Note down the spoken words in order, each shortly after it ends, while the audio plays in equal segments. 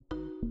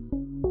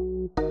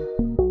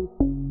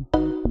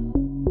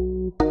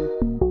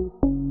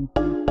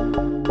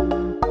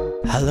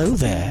Hello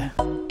there.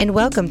 And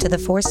welcome to the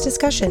Forced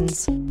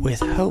Discussions With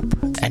Hope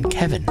and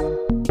Kevin.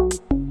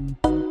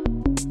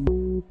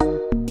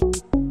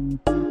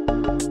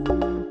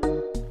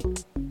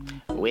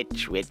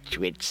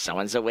 Witch,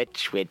 someone's a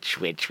witch.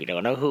 We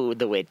don't know who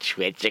the witch,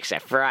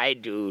 except for I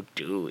do.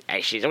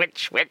 She's a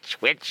witch.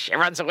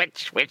 Everyone's a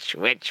witch.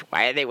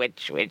 Why are they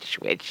witch?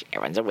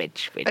 Everyone's a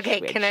witch.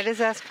 Okay, can I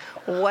just ask,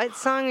 what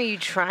song are you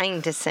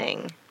trying to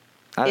sing?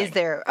 Is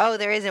there? Oh,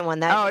 there isn't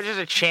one. It's just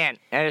a chant.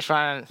 I just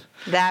want to...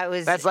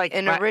 That's like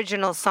an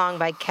original song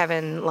by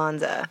Kevin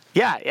Lanza.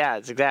 Yeah,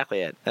 that's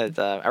exactly it. It's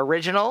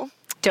original.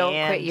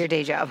 Don't quit your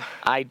day job.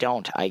 I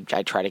don't. I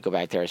try to go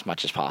back there as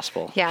much as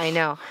possible. Yeah, I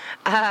know.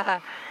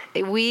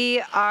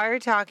 We are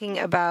talking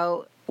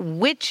about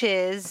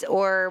witches,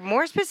 or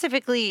more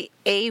specifically,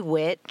 a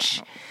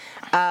witch.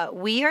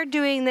 We are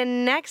doing the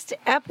next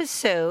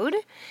episode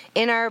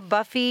in our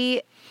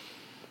Buffy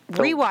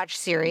Rewatch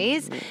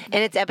series, and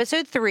it's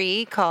episode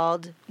 3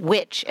 called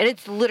Witch. And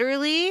it's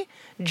literally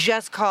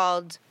just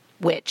called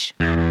Witch.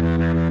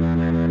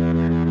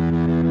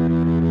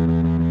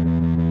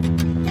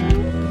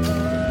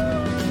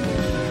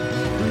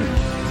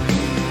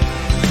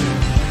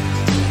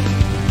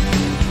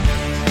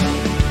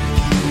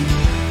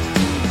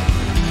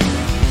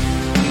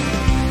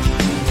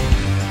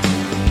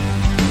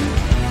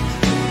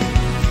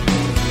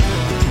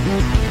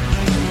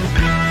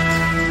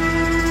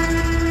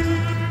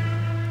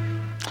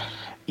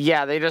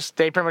 Yeah, they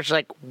pretty much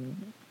like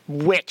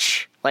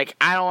witch. Like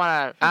I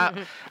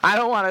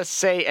don't want to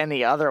say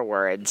any other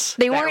words.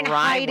 They weren't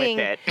rhyme hiding.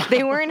 With it.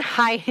 They weren't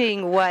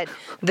hiding what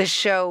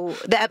the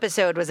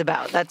episode was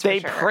about. That's for sure.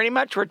 They pretty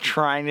much were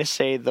trying to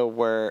say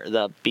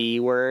the B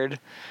word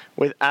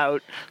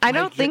without. I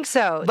don't think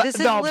so. This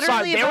is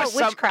literally about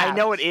witchcraft. I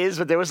know it is,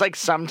 but there was like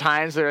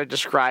sometimes they're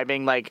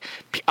describing like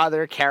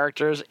other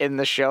characters in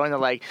the show, and they're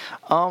like,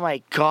 "Oh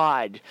my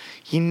god,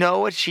 you know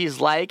what she's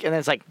like?" And then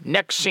it's like,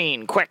 "Next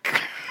scene,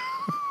 quick."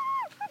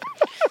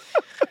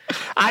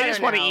 I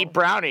just want to eat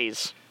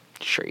brownies.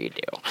 Sure you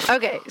do.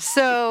 Okay,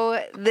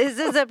 so this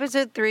is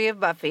episode 3 of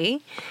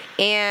Buffy,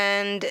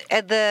 and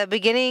at the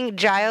beginning,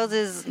 Giles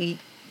is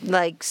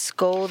like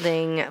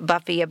scolding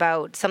Buffy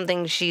about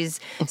something says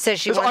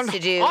she wants to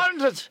do.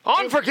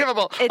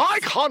 Unforgivable. I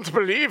can't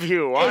believe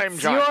you. I'm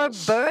Giles.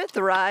 It's your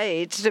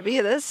birthright to be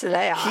the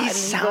Slayer.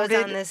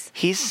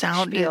 He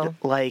sounded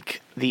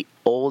like the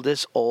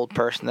oldest old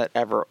person that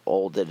ever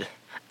olded.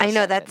 I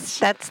know, that's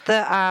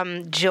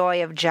the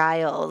joy of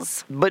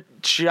Giles. But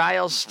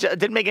Giles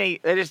didn't make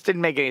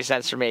any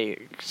sense for me,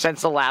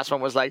 since the last one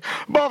was like,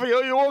 "Buffy,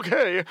 are you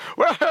okay?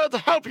 We're here to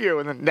help you."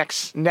 And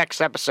the next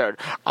episode,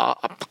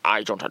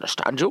 I don't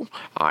understand you.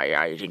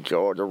 I think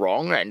you're the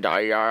wrong, and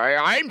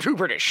I'm too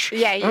British.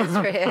 Yeah,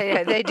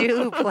 yeah, they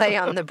do play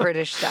on the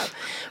British stuff.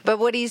 But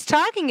what he's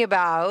talking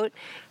about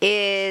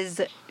is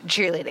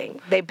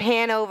cheerleading. They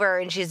pan over,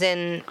 and she's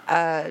in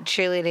a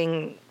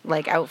cheerleading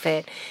like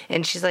outfit,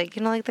 and she's like,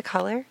 like the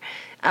color.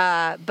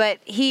 But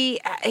he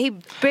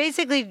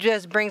basically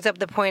just brings up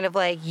the point of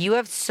like, you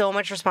have so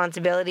much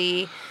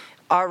responsibility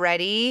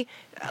already.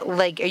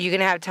 Like, are you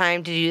gonna have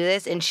time to do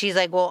this? And she's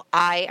like, well,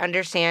 I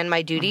understand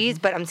my duties,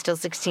 but I'm still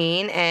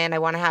 16 and I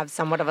want to have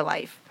somewhat of a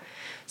life.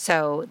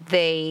 So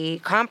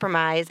they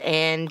compromise,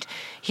 and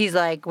he's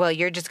like, well,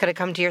 you're just going to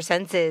come to your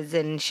senses.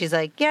 And she's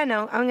like, yeah,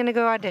 no, I'm going to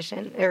go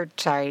audition.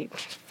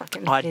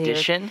 Fucking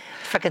audition?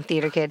 Fucking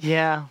theater kid.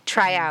 Yeah.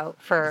 Try out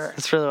for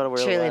That's really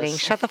what it cheerleading. Was.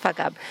 Shut the fuck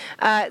up.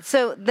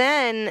 So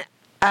then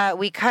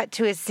we cut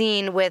to a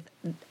scene with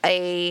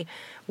a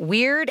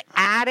weird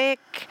attic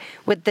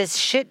with this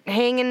shit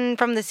hanging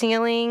from the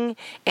ceiling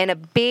and a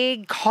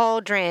big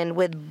cauldron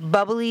with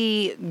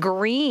bubbly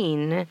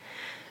green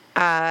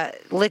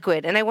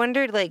liquid, and I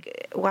wondered,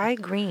 like, why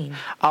green?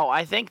 Oh,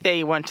 I think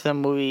they went to the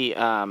movie.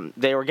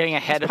 They were getting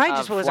ahead of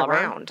just what was Flubber.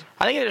 Around.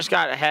 I think they just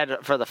got ahead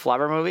for the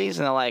Flubber movies,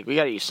 and they're like, we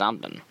got to use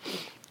something.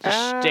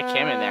 Just stick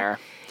him in there.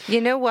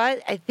 You know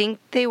what? I think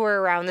they were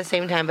around the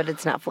same time, but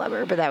it's not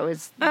Flubber. But that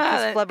was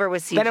Flubber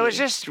was CG. Then it was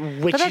just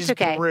witch's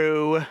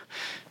brew.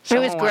 It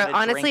was gross.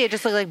 Honestly, it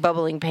just looked like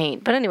bubbling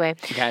paint. But anyway,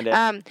 kind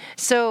of.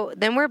 So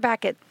then we're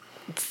back at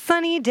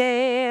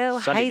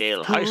Sunnydale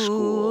High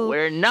School,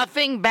 where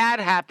nothing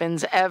bad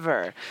happens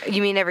ever.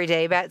 You mean every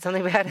day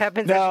something bad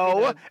happens?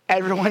 No,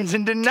 everyone's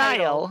in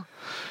denial.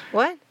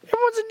 What?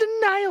 Everyone's in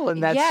denial in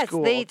that school.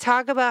 Yes, they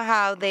talk about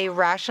how they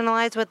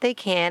rationalize what they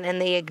can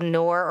and they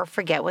ignore or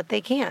forget what they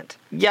can't.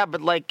 Yeah,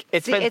 but like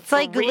it's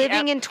like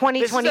living in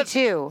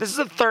 2022. This is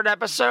the 3rd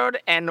episode,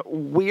 and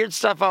weird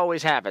stuff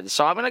always happens.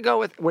 So I'm gonna go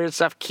with weird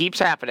stuff keeps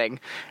happening.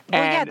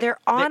 Well, yeah, they're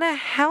on a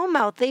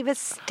Hellmouth. They've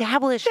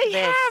established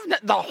this.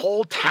 The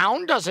whole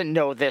town doesn't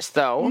know this,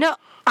 though. No.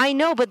 I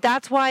know, but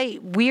that's why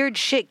weird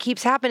shit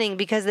keeps happening,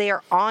 because they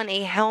are on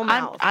a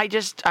Hellmouth. I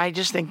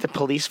just think the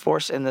police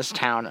force in this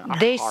town are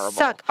they horrible.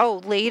 Suck.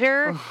 Oh,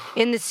 later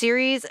in the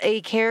series,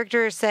 a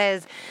character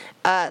says,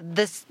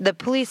 the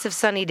police of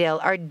Sunnydale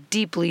are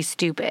deeply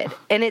stupid,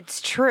 and it's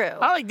true.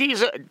 I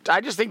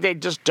just think they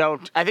just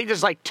don't. I think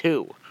there's like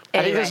 2. I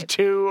think Anyway. there's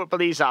 2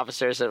 police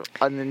officers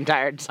on the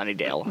entire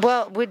Sunnydale.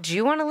 Well, would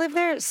you want to live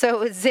there?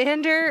 So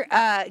Xander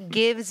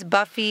gives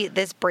Buffy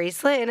this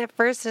bracelet, and at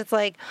first it's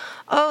like,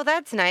 oh,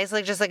 that's nice,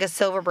 like just like a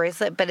silver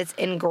bracelet, but it's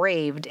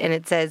engraved, and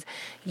it says,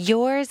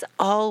 "Yours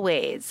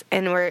always."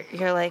 And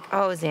you're like,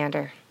 oh,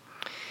 Xander.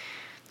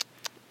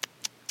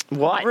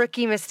 What?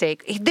 Rookie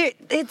mistake.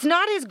 It's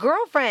not his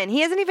girlfriend.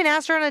 He hasn't even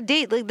asked her on a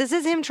date. Like, this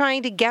is him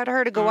trying to get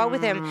her to go out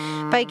with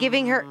him by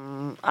giving her...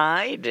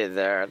 I did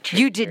that.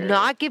 You did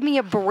not give me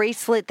a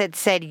bracelet that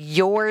said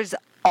 "yours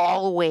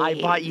always." I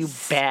bought you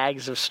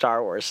bags of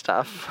Star Wars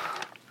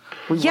stuff.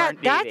 We Yeah,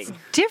 weren't that's dating.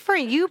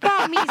 different. You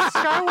bought me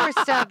Star Wars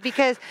stuff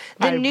because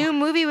the new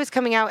movie was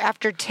coming out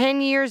after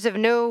 10 years of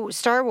no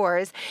Star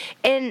Wars,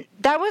 and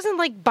that wasn't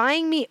like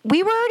buying me.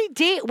 We were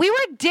already We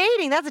were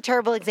dating. That's a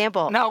terrible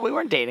example. No, we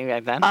weren't dating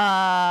back then.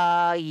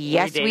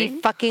 Yes, we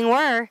dating? fucking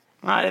were.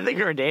 I didn't think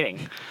we were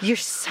dating. You're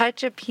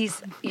such a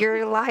piece.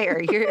 You're a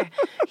liar. You're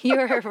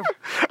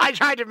I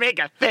tried to make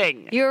a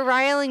thing. You're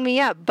riling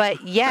me up,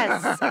 but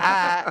yes,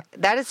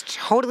 that is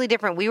totally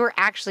different. We were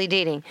actually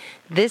dating.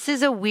 This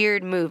is a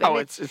weird move. Oh, And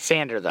it's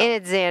Xander, though. and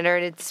it's Xander,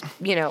 and it's,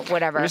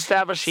 whatever. We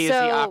established he is So-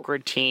 the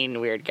awkward teen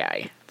weird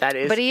guy. That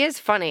is. But he is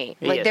funny.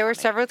 He Like, is there were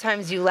funny. several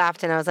times you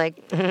laughed, and I was like,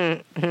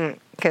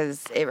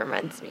 because it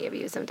reminds me of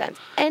you sometimes.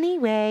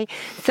 Anyway,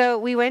 so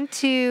we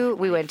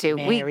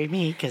Marry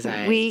me because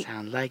we-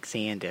 sound like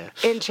Xander.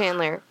 and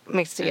Chandler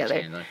mixed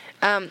together.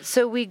 Chandler.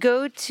 So we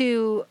go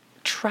to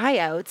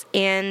tryouts,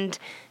 and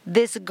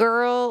this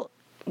girl,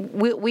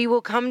 we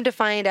will come to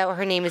find out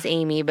her name is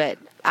Amy, but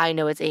I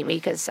know it's Amy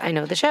because I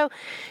know the show.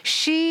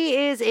 She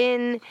is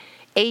in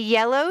a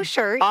yellow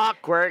shirt.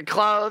 Awkward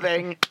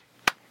clothing.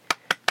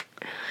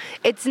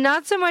 It's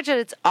not so much that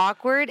it's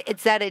awkward;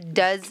 it's that it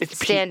does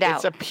stand out.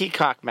 It's a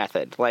peacock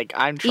method. Like,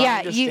 I'm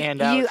trying to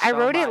stand out. I so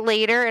wrote it much.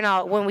 later,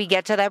 and when we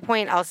get to that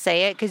point, I'll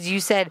say it because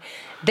you said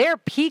they're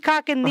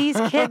peacocking these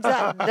kids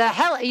the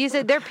hell. You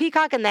said they're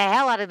peacocking the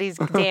hell out of these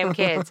damn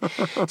kids.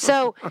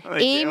 So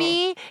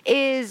Amy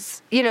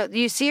is,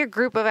 you see a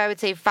group of, I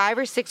would say, 5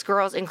 or 6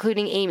 girls,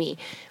 including Amy,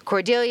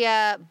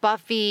 Cordelia,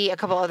 Buffy, a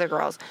couple other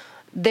girls.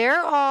 They're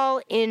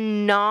all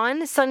in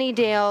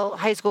non-Sunnydale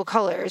high school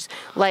colors.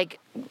 Like,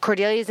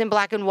 Cordelia's in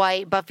black and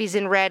white, Buffy's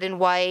in red and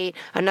white,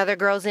 another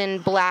girl's in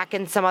black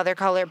and some other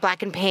color,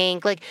 black and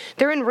pink. Like,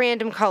 they're in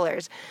random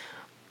colors.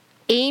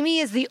 Amy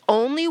is the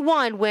only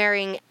one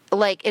wearing,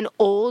 like, an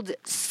old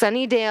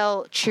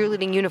Sunnydale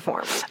cheerleading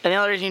uniform. And the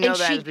only reason you know And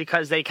that she- is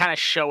because they kind of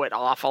show it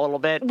off a little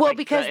bit. Well, like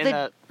because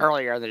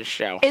earlier in the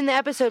show. in the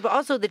episode, but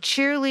also the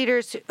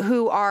cheerleaders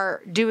who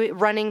are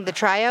running the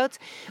tryouts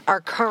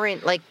are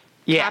current, like,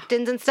 Yeah.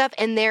 captains and stuff,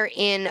 and they're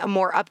in a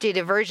more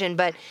updated version,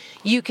 but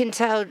you can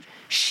tell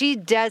she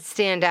does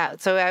stand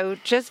out. So I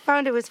just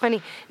found it was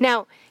funny.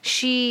 Now,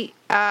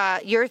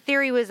 your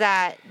theory was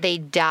that they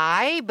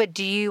die, but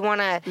do you want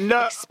to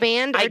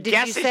expand, or I did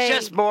guess you it's say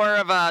just more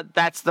of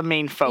that's the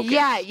main focus.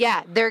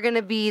 Yeah, they're going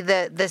to be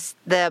the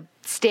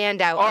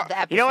standout Or, of the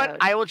episode. you know what?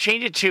 I will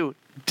change it to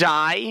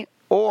die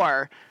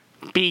or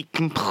be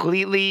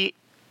completely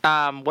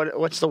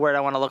what's the word I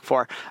want to look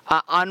for?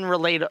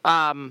 Unrelated,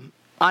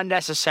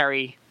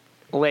 unnecessary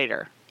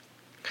later.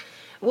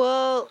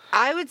 Well,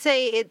 I would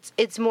say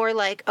it's more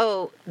like,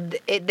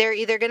 they're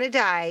either going to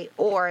die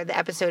or the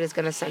episode is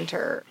going to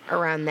center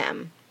around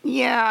them.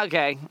 Yeah,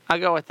 okay. I'll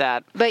go with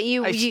that. But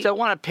I still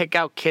want to pick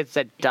out kids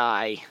that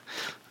die.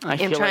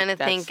 I'm trying to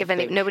think if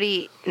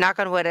nobody, knock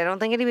on wood, I don't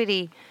think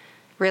anybody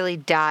really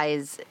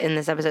dies in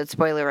this episode.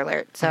 Spoiler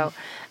alert. So,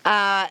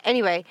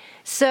 anyway,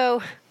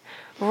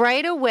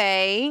 right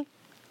away,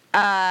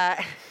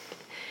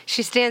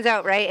 she stands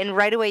out, right? And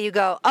right away you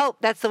go, oh,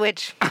 that's the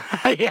witch.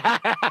 Yeah.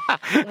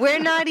 We're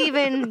not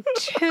even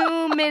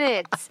 2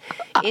 minutes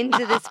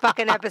into this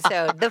fucking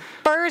episode. The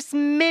first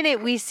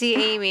minute we see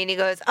Amy, and he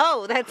goes,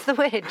 oh, that's the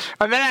witch.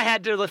 And then I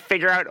had to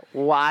figure out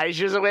why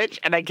she was a witch,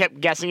 and I kept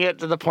guessing it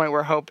to the point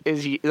where Hope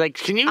is like,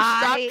 can you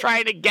stop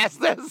trying to guess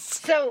this?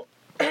 So,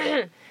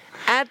 I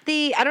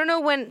don't know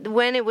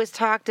when it was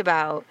talked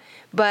about,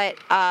 but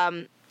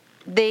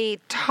they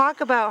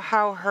talk about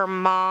how her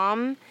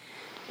mom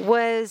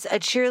was a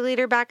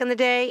cheerleader back in the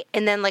day,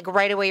 and then like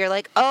right away you're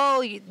like,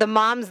 oh, the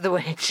mom's the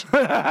witch.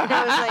 And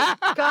I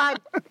was like, God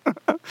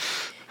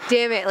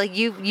damn it! Like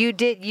you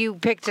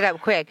picked it up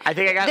quick. I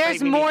think I got.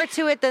 There's more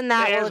to it than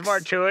that. There's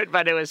more to it,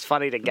 but it was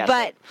funny to guess.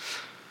 But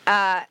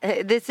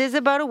it. this is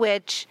about a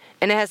witch,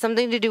 and it has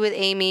something to do with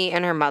Amy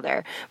and her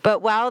mother.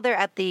 But while they're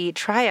at the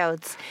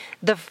tryouts,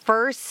 the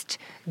first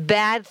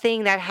bad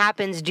thing that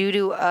happens due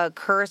to a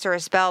curse or a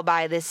spell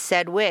by this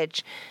said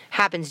witch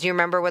happens. Do you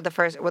remember what the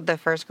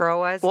first girl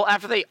was? Well,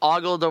 after they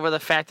ogled over the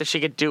fact that she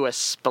could do a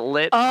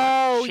split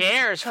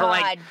chairs for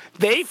like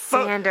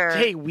Sander.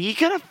 Hey, we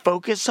gotta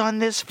focus on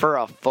this for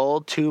a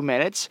full 2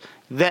 minutes.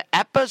 The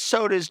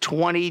episode is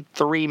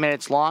 23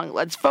 minutes long.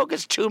 Let's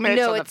focus 2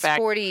 minutes on the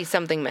fact. No, it's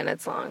 40-something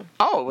minutes long.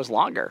 Oh, it was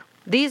longer.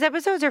 These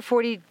episodes are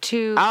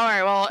 42, All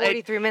right, well,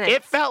 43 minutes.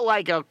 It felt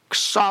like a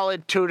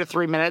solid 2 to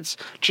 3 minutes,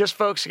 just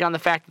focusing on the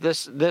fact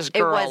that this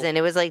girl. It wasn't.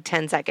 It was like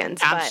 10 seconds.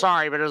 I'm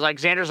sorry, but it was like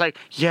Xander's like,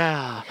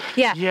 yeah.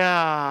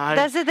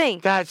 That's the thing.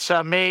 That's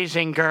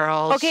amazing,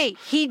 girls. Okay,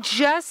 he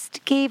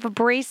just gave a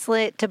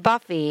bracelet to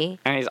Buffy.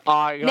 And he's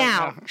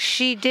Now,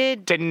 she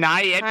did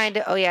deny it. kind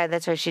of. Oh yeah,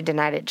 that's right. She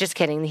denied it. Just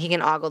kidding. He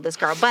can ogle this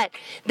girl, but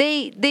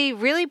they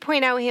really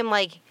point out him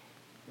like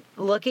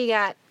looking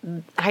at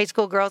high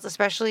school girls,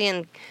 especially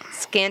in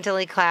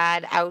scantily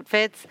clad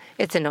outfits.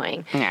 It's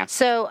annoying. Yeah.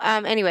 So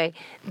anyway,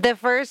 the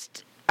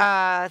first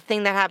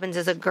thing that happens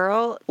is a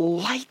girl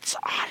Lights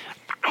on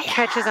fire.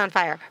 catches on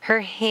fire.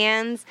 Her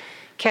hands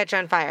catch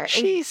on fire.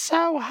 She's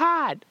so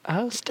hot.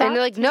 Oh, stop. And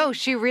they're like, no,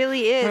 she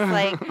really is.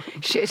 Like,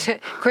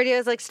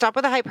 Cordelia's like, stop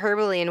with the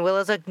hyperbole. And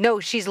Willow's like, no,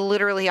 she's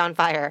literally on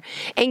fire.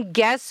 And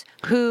guess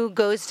who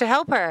goes to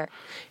help her?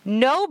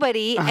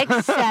 Nobody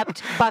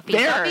except Buffy.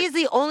 Buffy's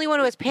the only one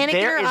who has panic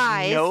in her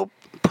eyes. There is no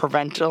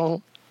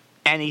parental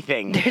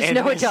anything. There's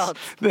no adults.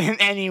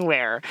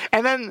 Anywhere.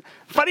 And then,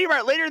 funny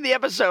part, later in the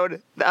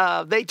episode,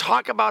 they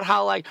talk about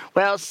how, like,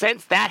 well,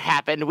 since that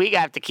happened, we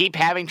have to keep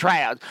having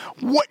tryouts.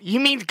 What, you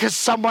mean because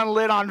someone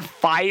lit on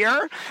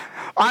fire?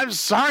 I'm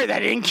sorry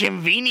that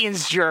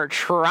inconvenienced your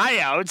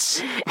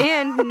tryouts.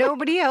 And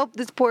nobody helped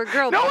this poor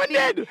girl. No Buffy,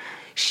 one did.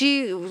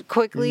 She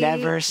quickly...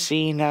 Never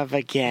seen of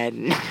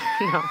again.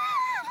 No.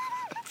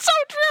 So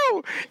true.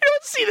 You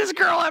don't see this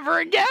girl ever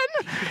again.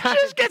 She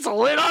just gets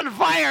lit on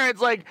fire.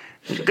 It's like,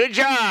 good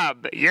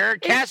job. You're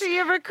cast. Is she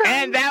a recurring?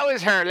 And that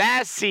was her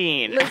last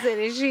scene. Listen,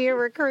 is she a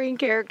recurring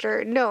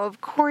character? No, of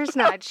course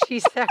not.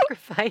 She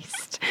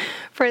sacrificed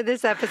for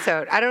this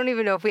episode. I don't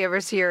even know if we ever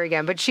see her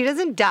again, but she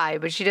doesn't die,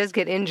 but she does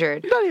get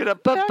injured. Not even a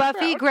But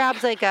Buffy background.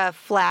 grabs like a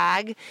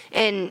flag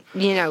and,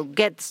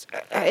 gets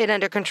it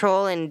under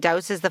control and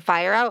douses the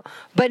fire out.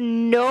 But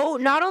no,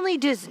 not only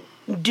do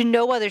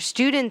no other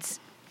students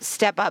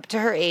step up to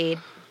her aid,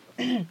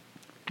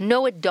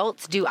 no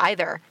adults do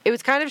either. It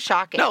was kind of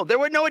shocking. No, there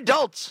were no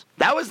adults.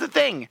 That was the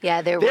thing.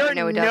 Yeah, there were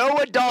no adults. No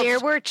adults. There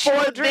were for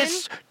children.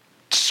 this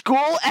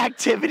school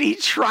activity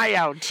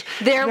tryout.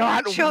 There were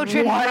Not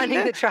children one.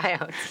 running the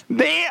tryouts.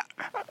 They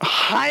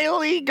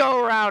highly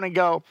go around and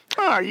go,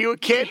 oh, are you a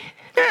kid?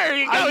 There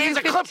you go. Are you Here's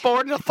a 15?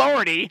 clipboard and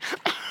authority.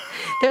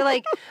 They're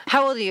like,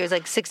 how old are you? It's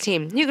like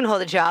 16. You can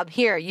hold a job.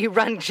 Here, you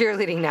run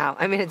cheerleading now.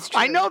 I mean, it's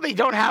true. I know they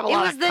don't have a It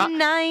lot was of the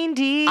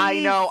 90s.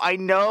 I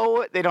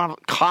know they don't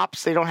have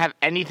cops, they don't have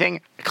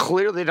anything.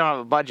 Clearly they don't have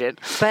a budget.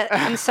 But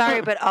I'm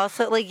sorry, but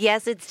also, like,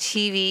 yes, it's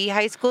TV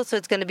high school, so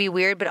it's going to be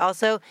weird, but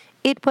also,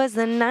 it was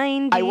the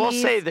 90s. I will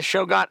say the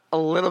show got a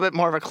little bit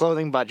more of a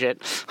clothing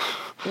budget.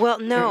 Well,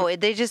 no,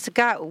 they just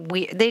got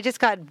weird. They just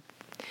got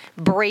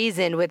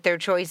brazen with their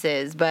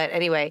choices. But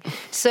anyway,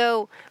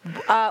 so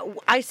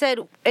I said,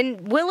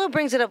 and Willow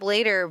brings it up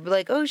later,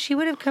 like, oh, she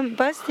would have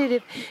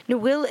combusted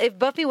if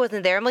Buffy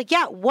wasn't there. I'm like,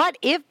 yeah, what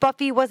if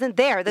Buffy wasn't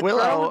there? The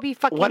Willow, girl would be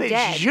fucking what did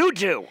dead. you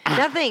do?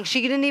 Nothing.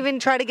 She didn't even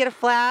try to get a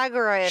flag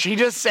or a She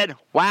just said,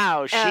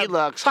 wow, she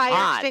looks fire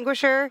hot.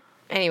 extinguisher.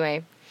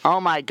 Anyway. Oh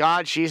my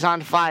God, she's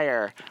on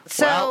fire.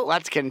 So- well,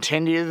 let's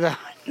continue the...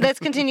 Let's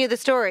continue the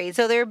story.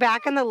 So they're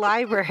back in the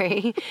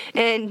library,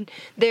 and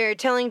they're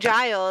telling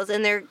Giles,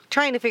 and they're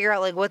trying to figure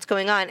out, like, what's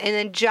going on. And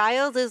then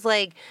Giles is,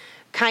 like,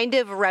 kind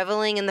of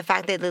reveling in the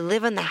fact that they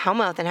live on the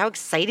Hellmouth and how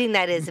exciting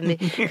that is.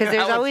 Because there's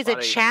That was always funny.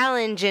 a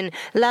challenge and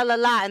la, la,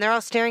 la. And they're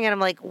all staring at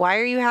him like, why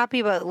are you happy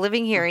about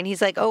living here? And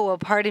he's like, oh, well,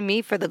 pardon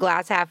me for the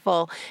glass half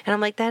full. And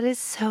I'm like, that is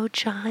so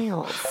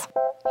Giles.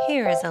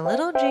 Here is a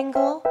little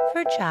jingle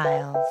for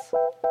Giles.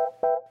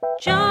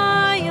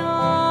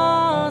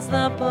 Giles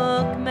the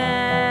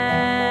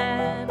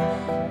bookman,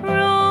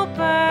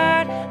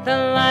 Rupert the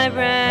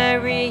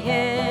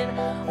librarian,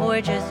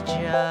 or just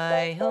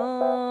Giles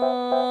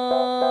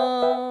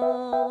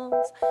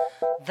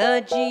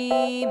the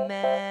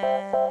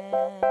G-man.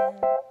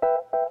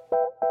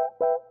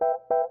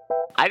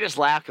 I just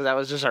laughed because that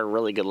was just a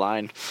really good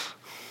line.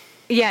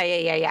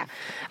 Yeah.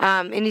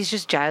 And he's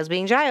just Giles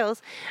being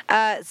Giles.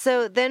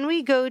 So then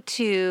we go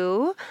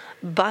to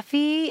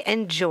Buffy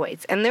and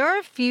Joyce. And there are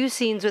a few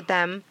scenes with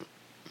them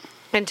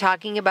and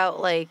talking about,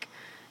 like,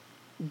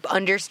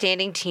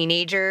 understanding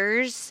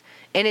teenagers.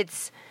 And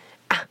it's...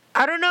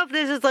 I don't know if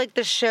this is, like,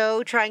 the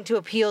show trying to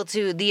appeal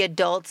to the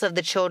adults of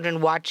the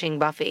children watching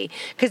Buffy.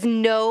 Because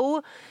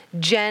no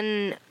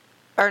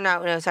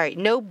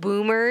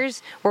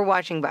boomers were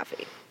watching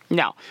Buffy.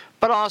 No,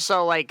 but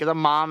also, like, the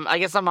mom, I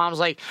guess the mom's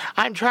like,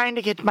 I'm trying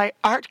to get my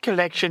art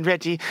collection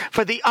ready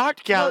for the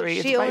art gallery.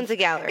 She owns a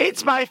gallery.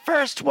 It's my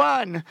first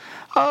one.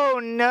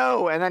 Oh,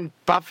 no. And then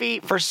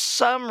Buffy, for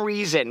some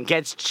reason,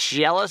 gets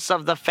jealous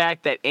of the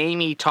fact that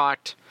Amy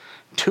talked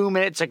 2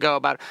 minutes ago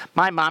about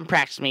my mom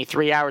practiced me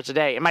 3 hours a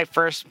day. And my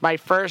first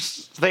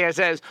thing I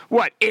said is,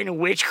 what, in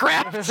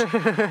witchcraft?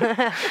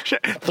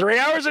 3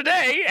 hours a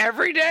day,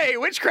 every day,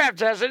 witchcraft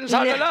sessions,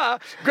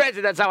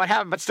 Granted, that's not what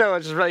happened, but still,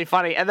 it's just really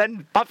funny. And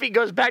then Buffy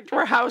goes back to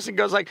her house and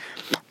goes like,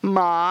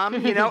 Mom,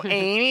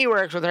 Amy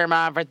works with her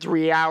mom for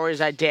 3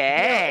 hours a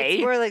day. No,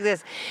 it's more like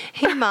this.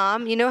 Hey,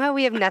 Mom, you know how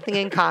we have nothing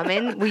in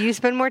common? Will you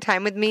spend more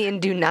time with me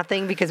and do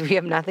nothing because we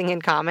have nothing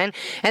in common?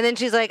 And then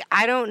she's like,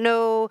 I don't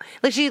know.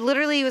 Like, she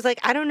literally was like,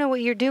 I don't know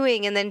what you're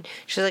doing. And then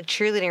she's like,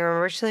 cheerleading,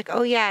 remember? She's like,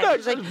 oh, yeah. No,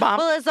 she's like, Mom.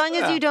 well, as long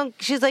as you don't.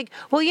 She's like,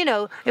 well,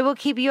 it will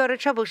keep you out of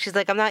trouble. She's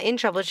like, I'm not in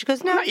trouble. She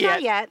goes, no,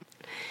 not yet.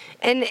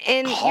 And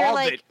you're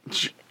like,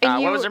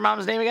 what was her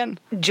mom's name again?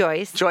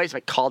 Joyce. Joyce. I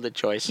called it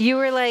Joyce. You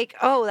were like,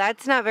 oh,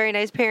 that's not very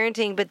nice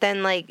parenting. But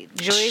then, like,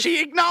 Joyce.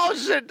 She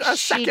acknowledges it a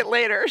second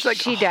later. She's like,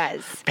 she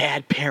does.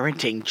 Bad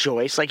parenting,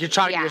 Joyce. Like, you're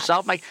talking to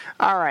yourself. I'm like,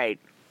 all right,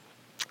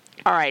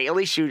 at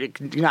least you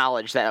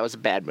acknowledge that it was a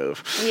bad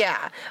move.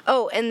 Yeah.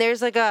 Oh, and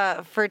there's like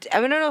I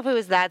don't know if it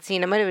was that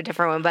scene. It might have been a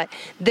different one, but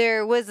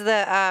there was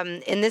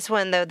in this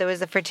one, though, there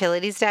was a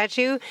fertility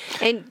statue.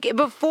 And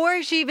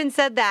before she even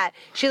said that,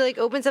 she, like,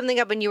 opened something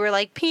up and you were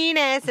like,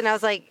 penis. And I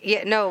was like,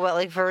 yeah, no, but,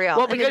 like, for real.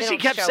 Well, because she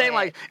kept saying,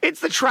 like, it's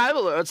the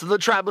tribal. I'm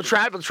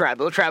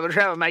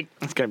like,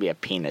 it's going to be a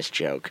penis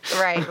joke.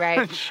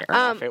 Right. Sure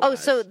enough,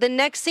 so the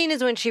next scene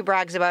is when she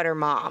brags about her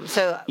mom.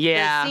 So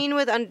the scene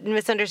with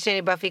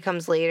misunderstanding Buffy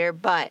comes later.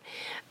 But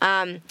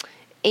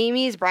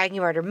Amy's bragging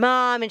about her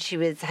mom, and she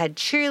had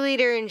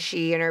cheerleader, and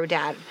she and her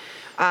dad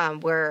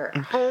were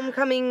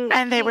homecoming.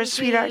 And they were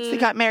sweethearts. They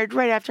got married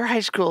right after high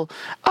school.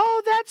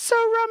 Oh, that's so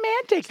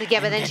romantic. Like,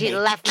 yeah, but then she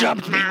left.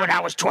 Dumped me when I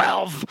was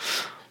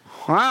 12.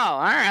 Wow,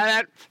 all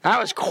right, that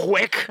was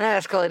quick.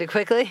 That escalated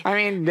quickly. I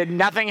mean, did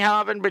nothing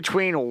happen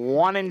between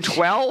 1 and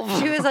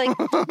 12? She was like,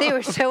 they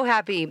were so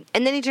happy.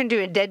 And then he turned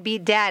into a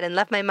deadbeat dad and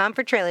left my mom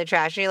for trailer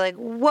trash. And you're like,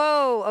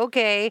 whoa,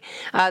 okay.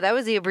 That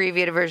was the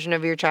abbreviated version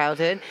of your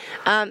childhood.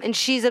 And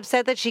she's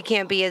upset that she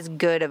can't be as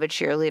good of a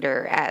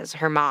cheerleader as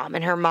her mom.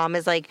 And her mom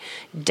is, like,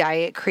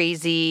 diet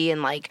crazy.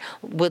 And, like,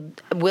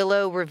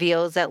 Willow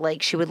reveals that,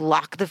 like, she would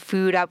lock the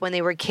food up when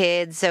they were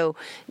kids. So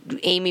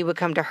Amy would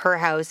come to her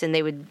house and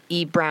they would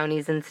eat brownies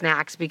and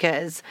snacks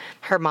because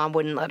her mom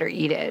wouldn't let her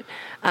eat it.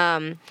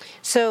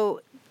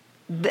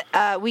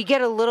 We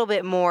get a little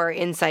bit more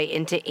insight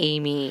into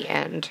Amy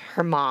and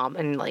her mom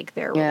and, like,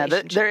 their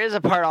relationship. There is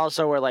a part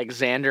also where, like,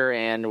 Xander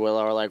and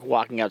Willow are, like,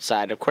 walking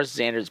outside. Of course,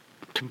 Xander's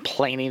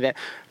complaining that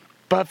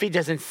Buffy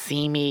doesn't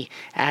see me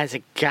as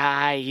a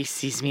guy. He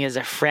sees me as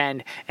a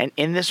friend. And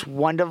in this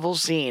wonderful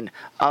scene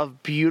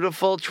of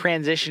beautiful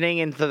transitioning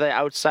into the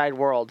outside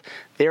world,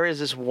 there is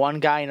this one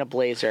guy in a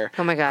blazer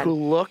who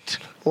looked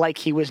like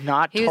he was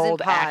not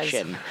told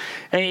action.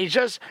 And he's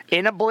just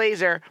in a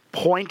blazer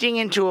pointing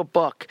into a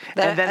book.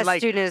 That a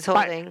student is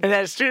holding. And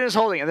that a student is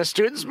holding. And the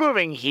student's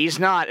moving. He's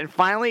not. And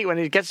finally, when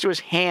it gets to his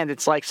hand,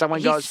 it's like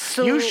someone goes,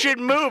 you should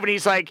move. And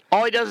he's like,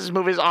 all he does is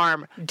move his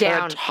arm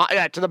down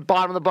to the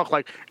bottom of the book.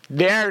 Like,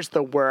 there's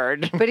the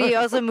word. But he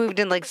also moved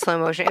in, like, slow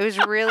motion. It was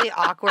really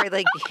awkward,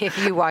 like,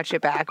 if you watch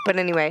it back. But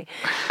anyway,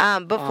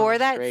 before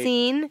that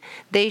scene,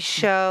 they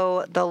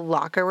show the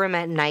locker room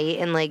at night.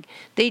 And, like,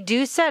 they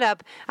do set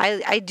up.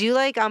 I do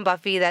like on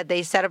Buffy that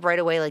they set up right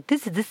away, like,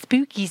 this is the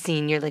spooky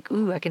scene. You're like,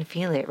 ooh, I can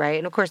feel it, right?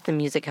 And, of course, the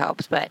music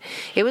helps. But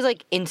it was,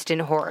 like,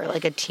 instant horror,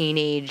 like a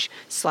teenage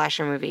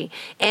slasher movie.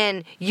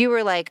 And you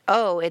were like,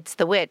 oh, it's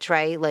the witch,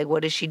 right? Like,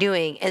 what is she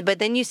doing? But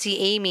then you see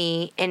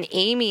Amy, and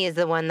Amy is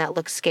the one that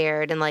looks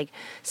scared and, like,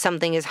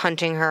 something is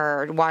hunting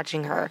her or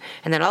watching her.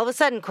 And then all of a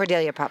sudden,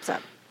 Cordelia pops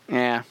up.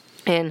 Yeah.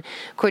 And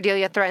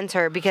Cordelia threatens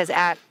her because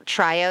at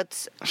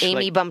tryouts,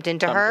 Amy bumped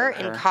into her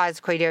and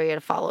caused Cordelia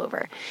to fall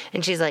over.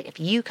 And she's like, if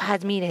you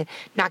cause me to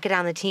knock it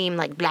down the team,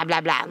 like, blah,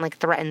 blah, blah, and, like,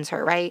 threatens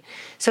her, right?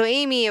 So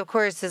Amy, of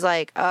course, is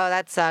like, oh,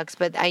 that sucks.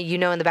 But,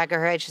 in the back of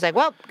her head, she's like,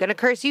 well, gonna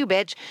curse you,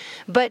 bitch.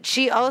 But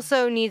she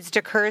also needs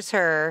to curse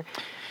her.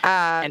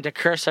 And to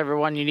curse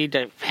everyone, you need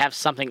to have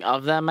something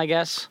of them, I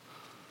guess.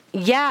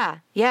 Yeah.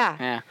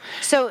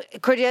 So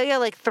Cordelia,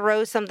 like,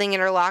 throws something in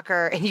her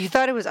locker, and you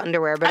thought it was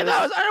underwear, but I thought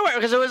it was underwear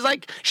because it was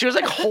like she was,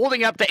 like,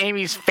 holding up to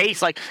Amy's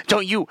face, like,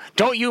 don't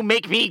you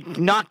make me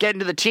not get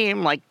into the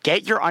team, like,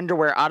 get your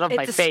underwear out of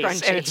my face,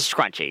 scrunchie. And it's a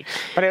scrunchy.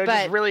 But it was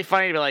just really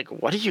funny to be like,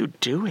 what are you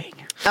doing?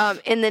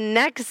 And the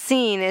next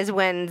scene is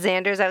when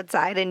Xander's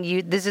outside,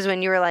 and this is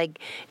when you were like,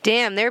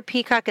 damn, they're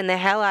peacocking the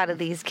hell out of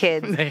these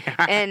kids.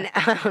 And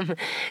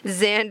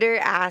Xander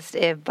asked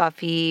if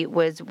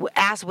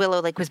asked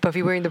Willow, like, was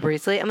Buffy wearing the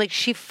bracelet? I'm like,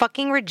 she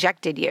fucking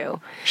rejected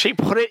you. She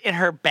put it in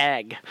her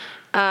bag.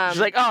 She's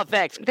like, oh,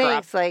 thanks.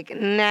 Thanks. Like,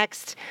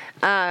 next.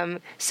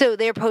 So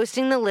they're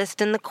posting the list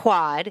in the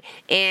quad,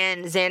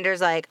 and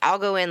Xander's like, I'll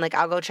go in, like,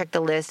 I'll go check the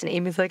list. And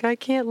Amy's like, I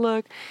can't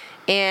look.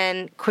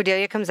 And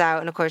Cordelia comes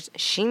out, and of course,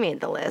 she made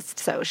the list,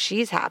 so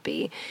she's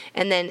happy.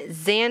 And then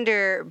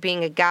Xander,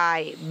 being a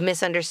guy,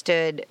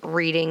 misunderstood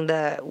reading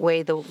the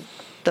way the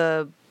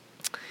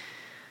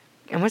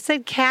almost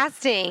said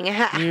casting.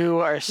 You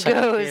are such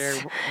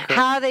Goes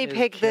how they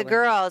pick the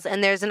girls,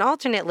 and there's an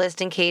alternate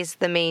list in case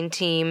the main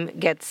team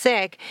gets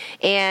sick,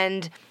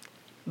 and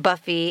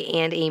Buffy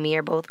and Amy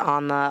are both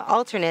on the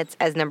alternates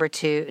as number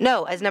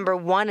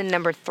 1 and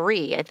number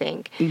 3, I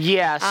think.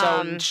 Yeah,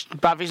 so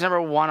Buffy's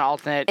number 1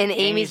 alternate, and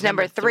Amy's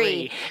number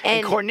 3.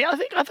 And Cornelia,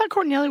 I thought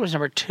Cornelia was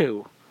number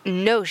 2.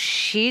 No,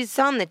 she's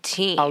on the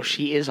team. Oh,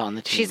 she is on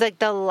the team. She's like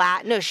the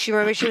last. No, she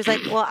was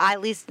like, well,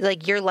 at least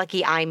like you're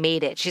lucky I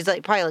made it. She's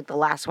like probably like the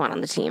last one on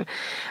the team.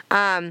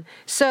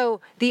 So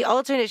the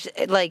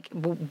alternate, like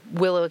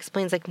Willow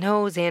explains, like,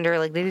 no, Xander,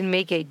 like they didn't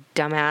make a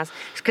dumbass,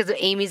 because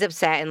Amy's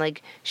upset and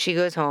like she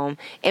goes home,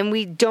 and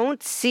we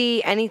don't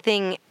see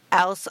anything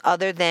else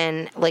other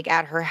than like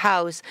at her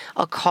house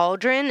a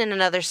cauldron and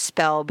another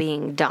spell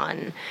being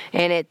done,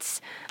 and it's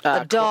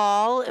a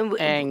doll,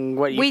 and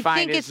what you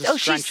find is the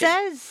she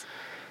says,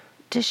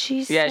 does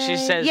she say? Yeah, she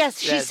says, yes,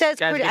 she says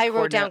I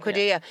wrote down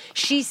Cordelia. Yeah.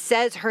 She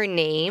says her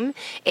name,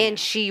 and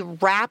she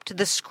wrapped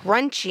the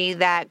scrunchie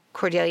that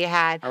Cordelia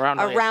had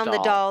around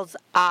the doll's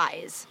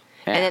eyes,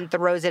 and then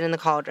throws it in the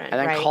cauldron, and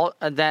then right?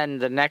 And then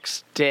the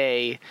next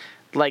day,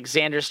 like,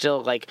 Xander's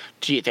still like,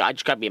 do you think I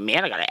just gotta be a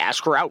man? I gotta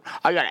ask her out.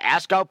 I gotta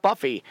ask out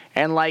Buffy.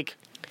 And, like,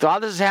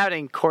 while this is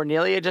happening,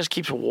 Cornelia just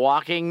keeps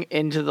walking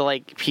into the,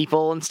 like,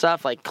 people and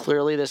stuff. Like,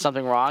 clearly there's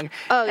something wrong.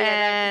 Oh,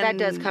 yeah, that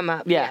does come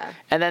up. Yeah.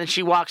 And then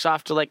she walks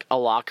off to, like, a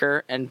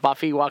locker, and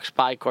Buffy walks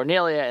by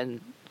Cornelia, and,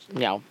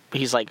 you know,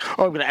 he's like,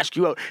 oh, I'm gonna ask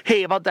you out.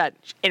 Hey, about that.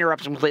 She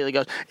interrupts him completely,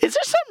 goes, is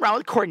there something wrong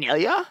with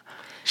Cornelia?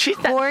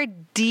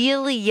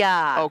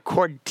 Cordelia. Oh,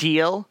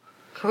 Cordelia.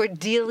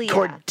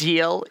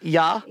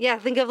 Cordelia? Yeah,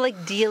 think of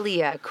like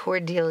Delia.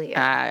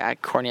 Cordelia.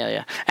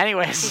 Cornelia.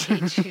 Anyways. I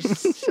hate you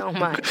so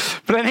much.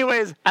 But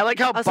anyways, I like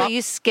how... Also,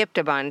 you skipped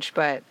a bunch,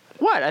 but...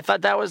 What? I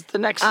thought that was the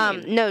next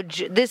scene. No,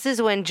 this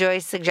is when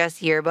Joyce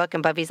suggests yearbook,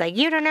 and Buffy's like,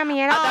 you don't know me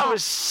at all. That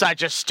was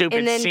such a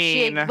stupid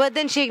scene. But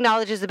then she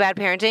acknowledges the bad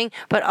parenting.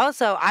 But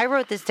also, I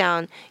wrote this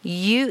down.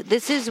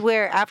 This is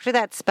where, after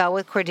that spell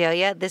with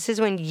Cordelia, this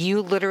is when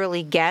you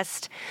literally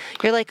guessed.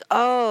 You're like,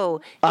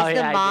 is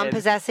the mom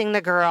possessing the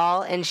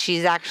girl, and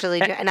she's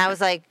actually... And I was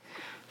like,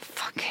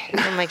 fuck it.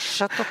 I'm like,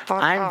 shut the fuck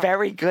up. I'm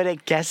very good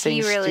at guessing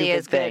He really stupid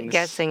is good things. at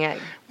guessing it.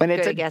 When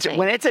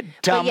it's a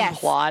dumb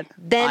plot,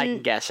 then I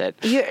can guess it.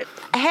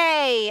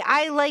 Hey,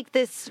 I like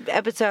this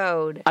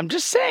episode. I'm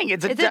just saying,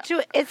 it's not a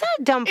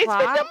dumb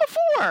plot. It's been done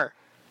before.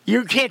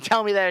 You can't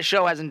tell me that a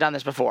show hasn't done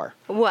this before.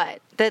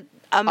 What? That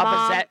a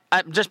mom...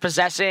 just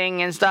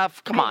possessing and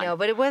stuff? Come on. I know,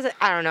 but it wasn't...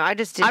 I don't know. I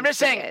just didn't I'm just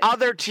saying,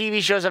 other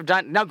TV shows have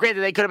done... Now,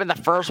 granted, they could have been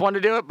the first one to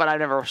do it, but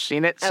I've never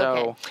seen it, so...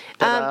 Okay.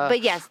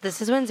 But yes,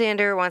 this is when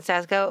Xander wants to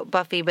ask out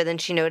Buffy, but then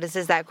she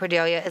notices that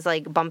Cordelia is,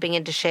 like, bumping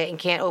into shit and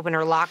can't open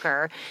her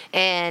locker,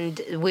 and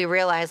we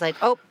realize, like,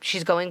 oh,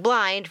 she's going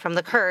blind from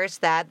the curse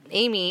that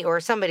Amy or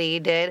somebody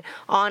did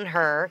on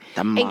her.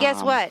 The mom. And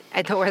guess what?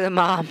 I thought we're the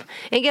mom.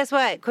 And guess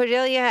what?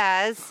 Cordelia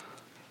has...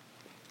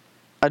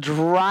 A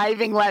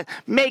driving lesson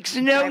makes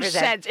no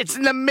sense. It's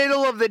in the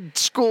middle of the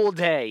school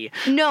day.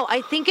 No,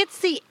 I think it's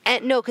the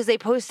end. No, because they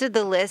posted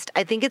the list.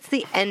 I think it's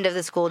the end of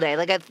the school day.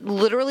 Like, I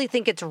literally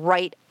think it's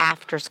right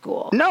after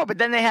school. No, but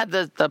then they had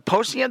the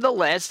posting of the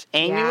list.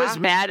 Amy was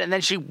mad, and then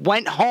she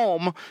went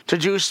home to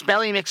do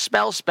Spelling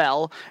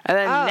McSpell, and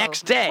then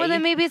next day... Well,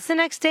 then maybe it's the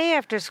next day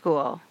after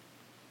school.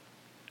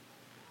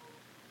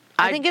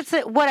 I think it's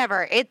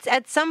whatever. It's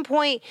at some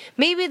point,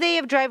 maybe they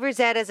have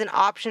driver's ed as an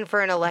option for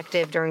an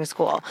elective during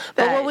school.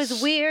 But what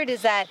was weird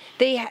is that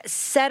they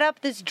set up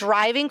this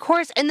driving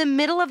course in the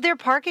middle of their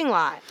parking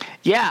lot.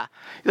 Yeah.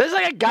 There's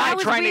like a guy trying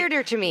to... That was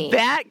weirder to me.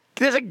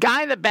 There's a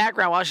guy in the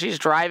background while she's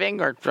driving,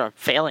 or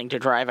failing to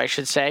drive, I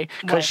should say,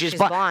 because she's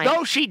blind.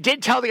 No, she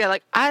did tell the guy,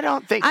 like, I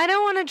don't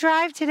want to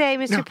drive today,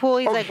 Mr. Poole.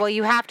 He's like, well,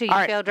 you have to. You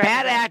failed driving.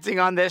 Bad acting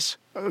on this,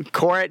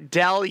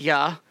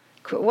 Cordelia.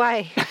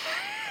 Why?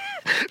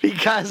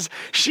 Because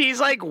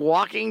she's like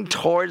walking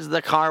towards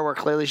the car where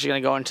clearly she's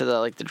gonna go into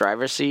the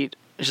driver's seat.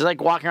 She's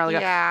like walking around the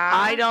car. Yeah.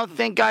 I don't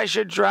think I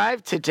should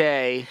drive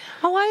today.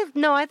 Oh,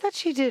 I thought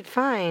she did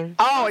fine.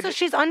 Oh, so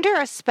she's under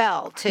a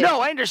spell too.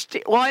 No, I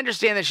understand. Well, I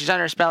understand that she's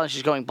under a spell and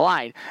she's going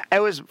blind.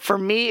 For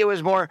me, it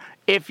was more,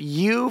 if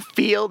you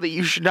feel that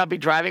you should not be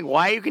driving,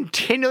 why are you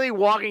continually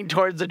walking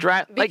towards the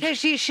drive? Because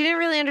she didn't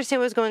really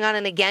understand what was going on,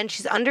 and again,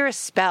 she's under a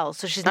spell,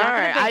 so she's not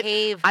going to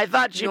behave. I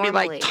thought she'd normally.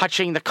 be like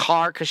touching the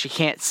car because she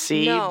can't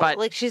see. No, but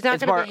like she's not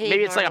going to behave.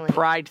 Maybe it's like a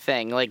pride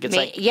thing. Like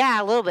it's yeah,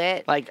 a little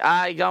bit. Like,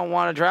 I don't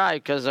want to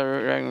drive because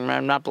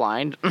I'm not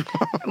blind.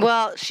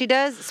 Well, she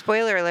does.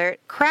 Spoiler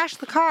alert: crash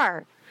the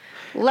car.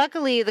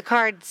 Luckily, the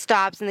car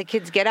stops and the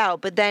kids get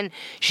out, but then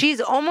she's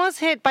almost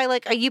hit by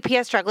like a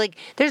UPS truck. Like,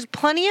 there's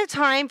plenty of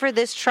time for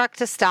this truck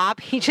to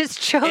stop. He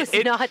just chose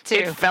not to.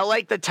 It felt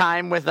like the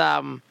time with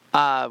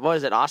what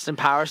was it, Austin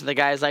Powers, and the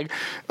guy's like,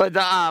 what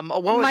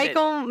was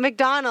Michael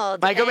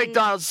McDonald.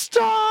 McDonald,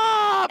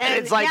 stop! And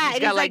it's like he's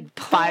got like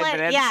 5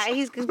 minutes. Yeah,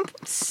 he's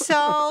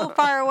so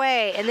far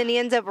away, and then he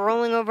ends up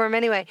rolling over him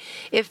anyway.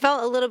 It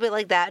felt a little bit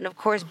like that, and of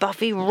course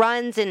Buffy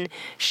runs and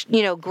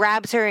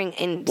grabs her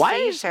and Why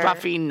saves is her.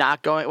 Buffy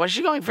not going? Was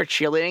she going for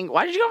cheerleading?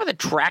 Why did she go for the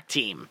track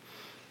team?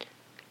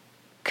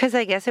 Because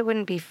I guess it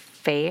wouldn't be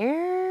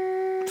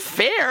fair.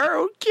 Fair?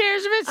 Who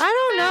cares if it's I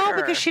don't fair?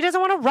 know, because she doesn't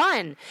want to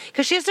run.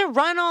 Because she has to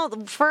run all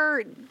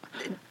for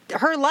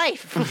her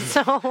life.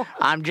 So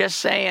I'm just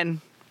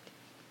saying,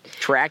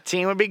 track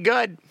team would be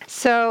good.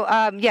 So,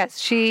 yes,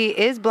 she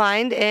is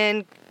blind,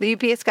 and the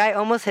UPS guy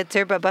almost hits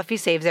her, but Buffy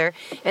saves her.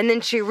 And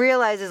then she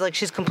realizes, like,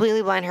 she's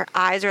completely blind. Her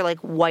eyes are, like,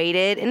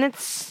 whited, and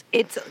it's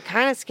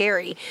kind of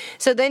scary.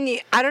 So then,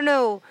 I don't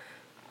know.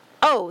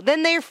 Oh,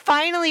 then they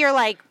finally are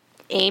like,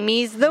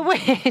 Amy's the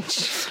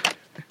witch.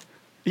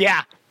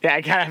 Yeah,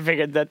 I kind of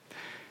figured that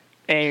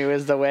Amy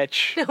was the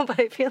witch. No, but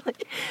I feel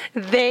like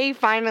they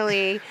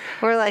finally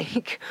were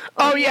like,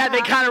 oh yeah,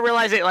 they kind of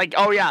realized it. Like,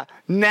 oh yeah,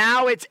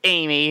 now it's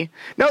Amy.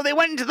 No, they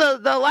went into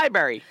the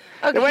library.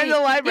 Okay. They went into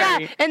the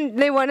library. Yeah, and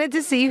they wanted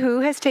to see who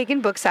has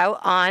taken books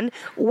out on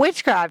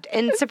witchcraft.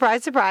 And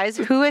surprise, surprise,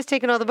 who has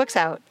taken all the books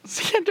out?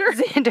 Xander.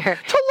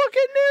 To look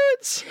at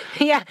nudes.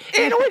 Yeah.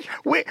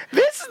 Wait,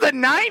 this is the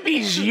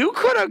 90s. You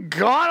could have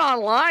gone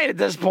online at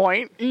this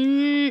point.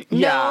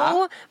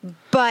 No,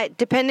 but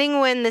depending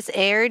when this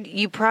aired,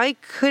 you probably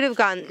could have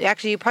gotten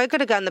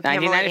the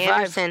Pamela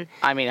Anderson.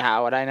 I mean,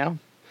 how would I know?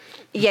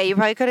 Yeah, you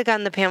probably could have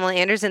gotten the Pamela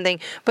Anderson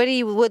thing, but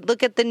he would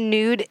look at the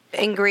nude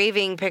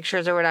engraving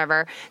pictures or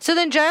whatever. So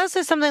then Giles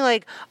says something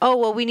like, oh,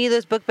 well, we need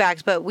those book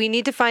backs, but we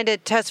need to find a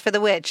test for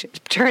the witch.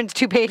 Turns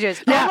 2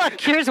 pages. Yeah. Oh,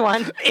 look, here's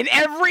one. In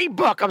every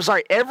book,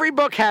 every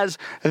book has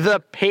the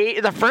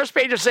first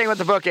page of saying what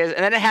the book is,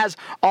 and then it has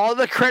all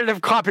the creative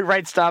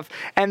copyright stuff,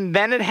 and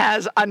then it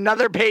has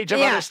another page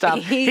of other stuff.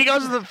 He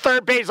goes to the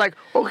third page like,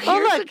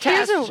 here's a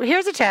test.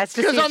 Here's a test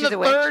to see if on she's the a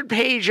witch. third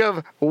page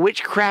of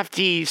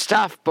witchcrafty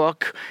stuff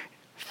book,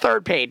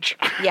 third page.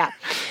 Yeah.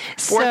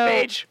 Fourth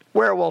page,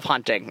 werewolf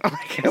hunting.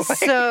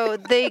 So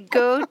they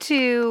go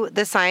to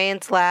the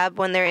science lab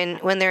when they're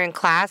in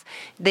class.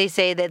 They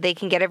say that they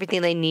can get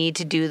everything they need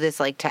to do this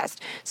like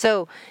test.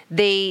 So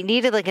they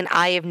needed like an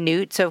eye of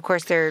newt. So of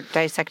course they're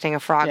dissecting a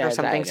frog or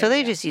something. So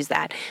they just use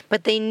that.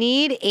 But they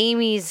need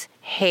Amy's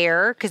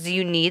hair because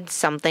you need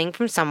something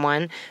from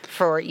someone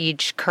for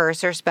each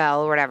curse or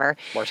spell or whatever.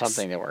 Or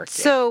something that works.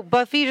 So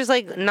Buffy just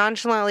like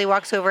nonchalantly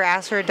walks over,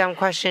 asks her a dumb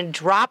question,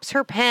 drops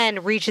her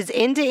pen, reaches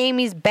into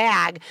Amy's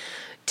bag,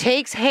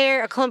 takes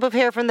a clump of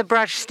hair from the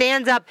brush,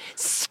 stands up,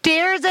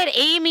 stares at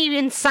Amy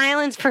in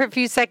silence for a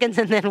few seconds,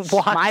 and then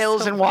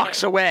smiles and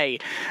walks away.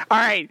 All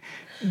right.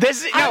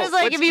 I was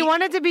like, if you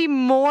wanted to be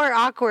more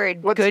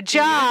awkward, good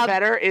job.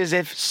 Better is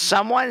if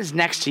someone's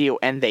next to you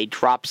and they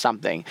drop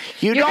something.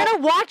 You're going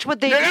to watch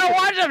what they do. You're going to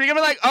watch them. You're going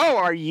to be like, oh,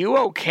 are you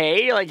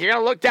okay? Like, you're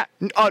going to look down.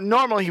 A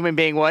normal human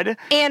being would.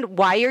 And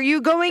why are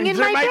you going in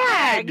my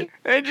bag?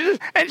 And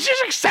she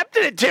just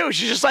accepted it, too.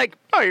 She's just like,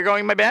 oh, you're going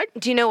in my bag?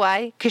 Do you know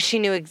why? Because she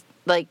knew,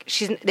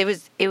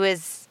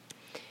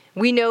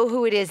 we know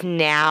who it is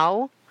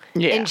now.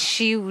 Yeah. And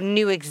she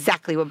knew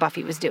exactly what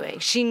Buffy was doing.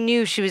 She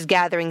knew she was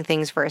gathering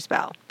things for a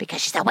spell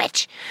because she's a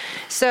witch.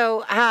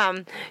 So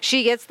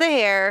she gets the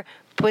hair,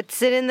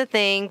 puts it in the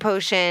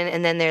potion,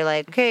 and then they're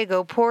like, okay,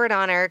 go pour it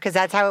on her because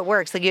that's how it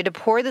works. Like you had to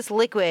pour this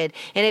liquid,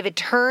 and if it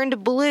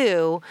turned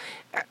blue,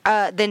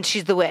 then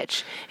she's the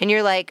witch. And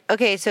you're like,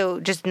 okay, so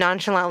just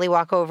nonchalantly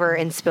walk over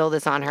and spill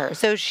this on her.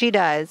 So she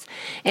does,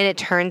 and it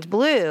turns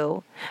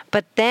blue.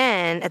 But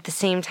then at the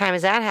same time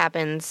as that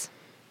happens...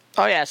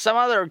 Oh, yeah, some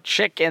other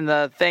chick in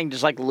the thing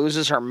just, like,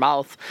 loses her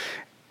mouth.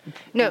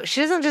 No, she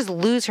doesn't just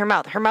lose her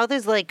mouth. Her mouth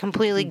is, like,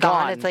 completely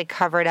gone. It's, like,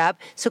 covered up.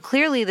 So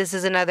clearly this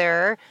is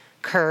another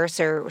curse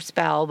or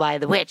spell by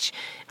the witch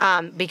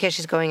because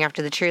she's going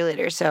after the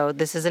cheerleader. So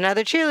this is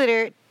another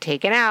cheerleader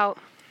taken out.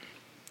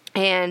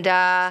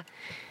 And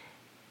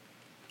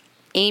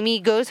Amy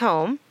goes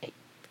home,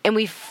 and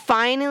we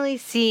finally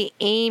see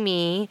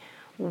Amy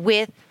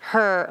with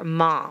her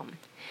mom.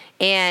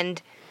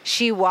 And...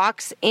 she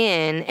walks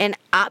in, and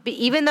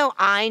even though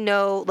I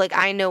know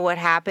what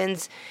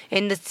happens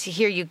in this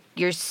here,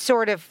 you're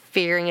sort of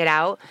figuring it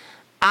out.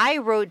 I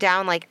wrote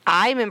down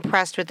I'm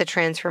impressed with the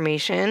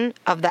transformation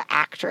of the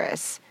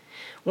actress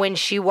when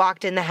she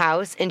walked in the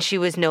house and she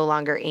was no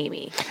longer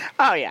Amy.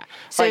 Oh yeah,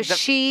 so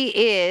she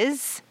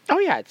is. Oh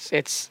yeah,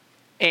 it's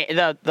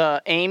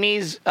the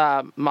Amy's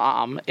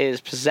mom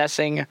is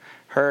possessing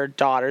her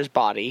daughter's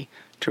body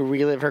to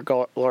relive her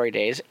glory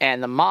days,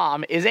 and the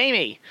mom is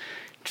Amy.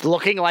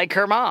 Looking like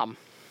her mom.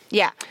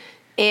 Yeah.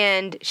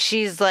 And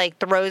she's like,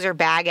 throws her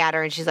bag at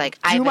her, and she's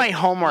like, do my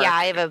homework. Yeah,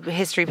 I have a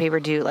history paper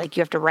due. Like,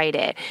 you have to write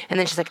it. And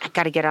then she's like, I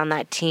got to get on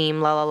that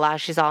team, la, la, la.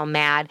 She's all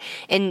mad.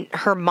 And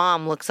her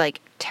mom looks like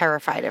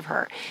terrified of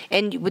her.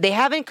 And they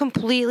haven't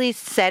completely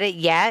said it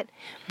yet,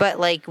 but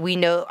like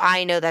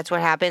I know that's what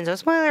happens. Oh,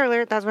 spoiler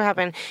alert, that's what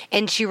happened.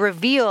 And she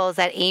reveals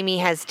that Amy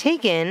has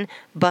taken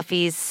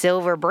Buffy's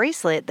silver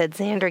bracelet that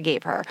Xander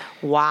gave her.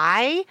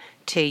 Why?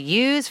 To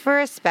use for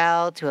a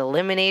spell to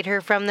eliminate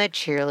her from the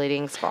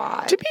cheerleading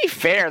squad. To be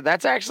fair,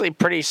 that's actually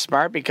pretty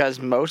smart because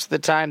most of the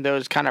time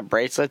those kind of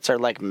bracelets are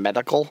like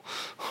medical.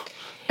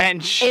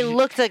 And it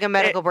looked like a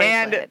medical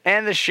bracelet.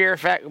 And the sheer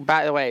fact,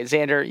 by the way,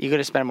 Xander, you could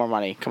have spent more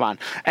money. Come on.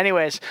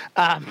 Anyways,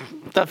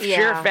 the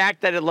sheer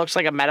fact that it looks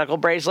like a medical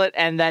bracelet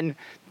and then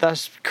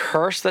the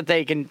curse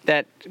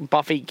that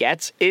Buffy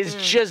gets is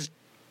just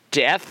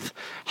death.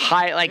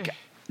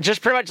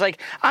 Just pretty much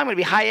like, I'm going to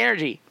be high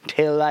energy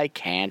till I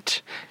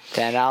can't.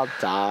 Then I'll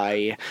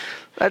die.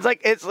 It's like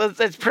it's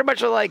pretty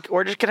much like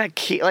we're just gonna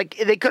keep like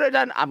they could have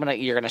done.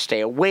 You're gonna stay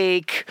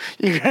awake.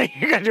 You're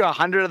gonna do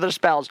 100 other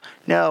spells.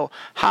 No,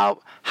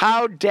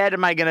 how dead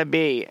am I gonna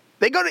be?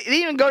 They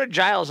even go to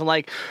Giles and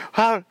like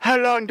how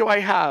long do I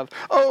have?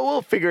 Oh,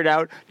 we'll figure it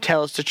out.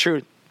 Tell us the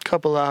truth.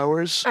 Couple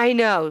hours. I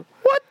know.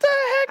 What the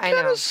heck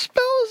kind of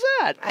spell is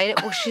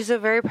that? Well, she's a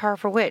very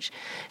powerful witch.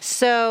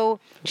 So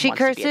she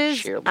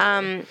curses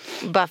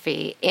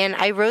Buffy, and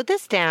I wrote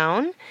this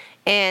down.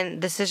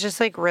 And this is just,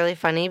 like, really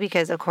funny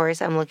because, of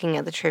course, I'm looking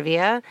at the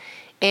trivia.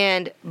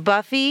 And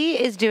Buffy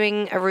is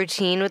doing a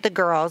routine with the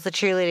girls, the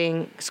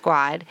cheerleading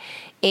squad.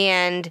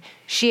 And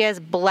she has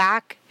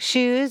black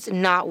shoes,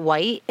 not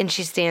white, and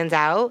she stands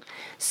out.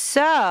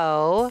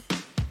 So,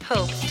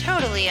 Hope's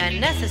totally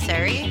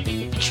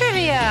unnecessary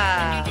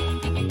trivia.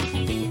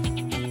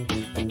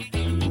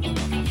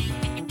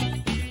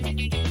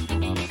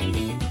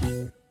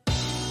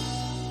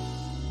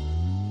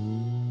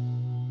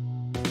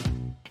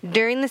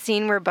 During the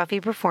scene where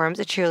Buffy performs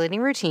a cheerleading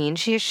routine,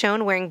 she is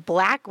shown wearing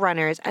black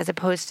runners as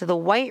opposed to the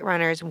white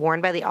runners worn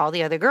by all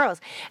the other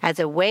girls, as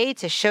a way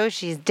to show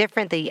she's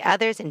different than the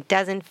others and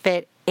doesn't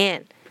fit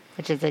in,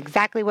 which is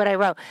exactly what I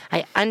wrote.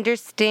 I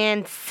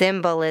understand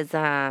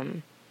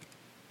symbolism.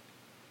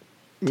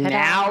 Ta-da.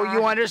 Now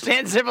you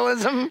understand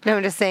symbolism? No,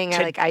 I'm just saying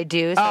I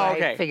do, so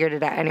I figured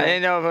it out. Anyway. I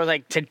didn't know if it was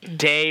like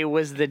today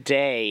was the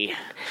day.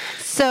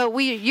 So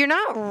you're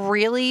not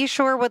really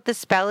sure what the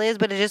spell is,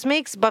 but it just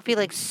makes Buffy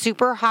like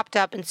super hopped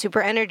up and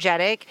super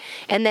energetic,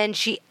 and then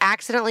she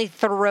accidentally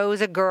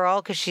throws a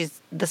girl because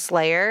she's the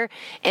Slayer,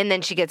 and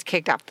then she gets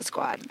kicked off the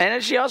squad. And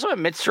then she also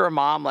admits to her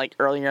mom like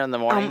earlier in the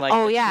morning,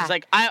 she's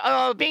like,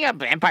 being a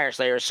vampire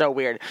Slayer is so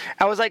weird.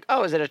 I was like,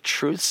 is it a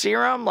truth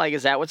serum? Like,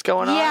 is that what's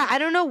going on? Yeah, I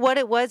don't know what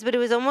it was, but it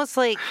was almost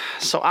like.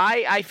 So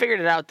I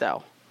figured it out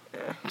though.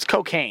 It's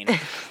cocaine.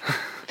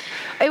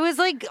 It was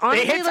like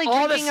honestly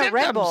like drinking a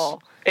Red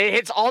Bull. It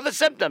hits all the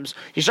symptoms.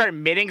 You start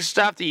emitting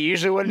stuff that you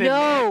usually wouldn't emit.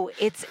 No,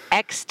 it's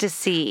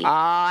ecstasy.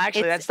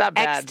 Actually, that's not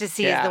bad.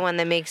 Ecstasy is the one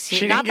that makes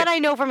you... Not that I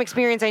know from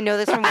experience. I know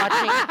this from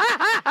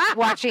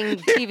watching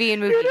TV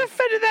and movies. You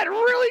defended that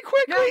really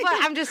quickly. No, but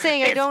I'm just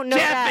saying I don't know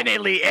that.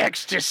 Definitely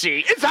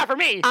ecstasy. It's not for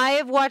me. I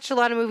have watched a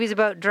lot of movies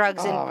about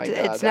drugs, and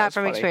it's not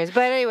from experience.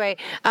 But anyway,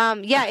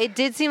 it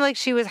did seem like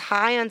she was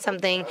high on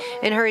something,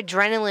 and her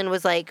adrenaline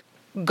was like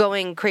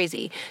going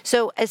crazy.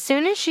 So as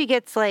soon as she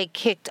gets like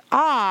kicked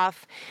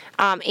off,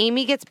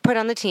 Amy gets put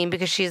on the team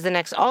because she's the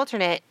next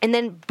alternate, and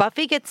then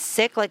Buffy gets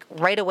sick like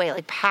right away,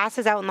 like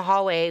passes out in the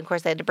hallway. Of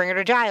course, they had to bring her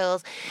to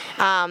Giles,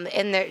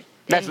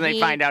 That's when they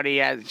find out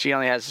she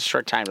only has a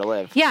short time to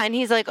live. Yeah, and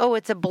he's like,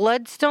 it's a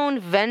Bloodstone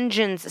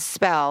Vengeance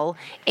spell,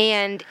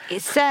 and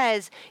it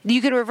says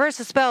you can reverse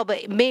the spell,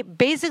 but it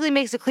basically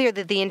makes it clear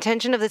that the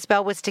intention of the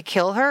spell was to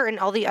kill her, and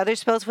all the other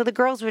spells for the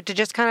girls were to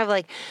just kind of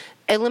like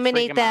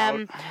eliminate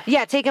them.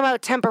 Yeah, take them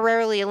out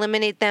temporarily,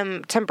 eliminate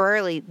them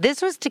temporarily.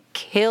 This was to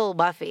kill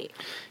Buffy.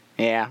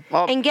 Yeah.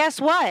 Well, and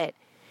guess what?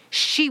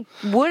 She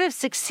would have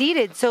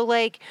succeeded. So,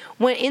 like,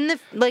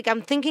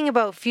 I'm thinking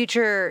about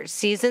future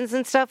seasons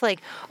and stuff, like,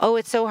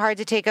 it's so hard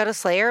to take out a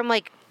Slayer. I'm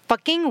like,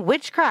 fucking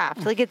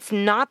witchcraft. Like, it's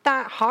not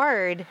that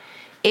hard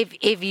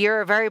if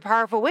you're a very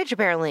powerful witch,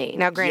 apparently.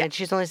 Now, granted,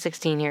 she's only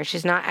 16 here.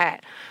 She's not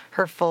at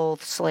her full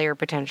Slayer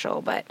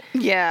potential, but...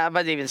 Yeah,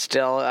 but even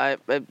still,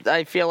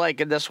 I feel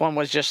like this one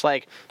was just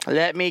like,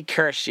 let me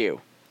curse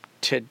you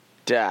to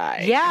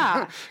die.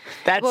 Yeah.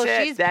 That's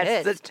it. She's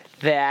pissed.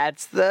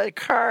 That's the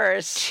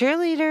curse.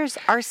 Cheerleaders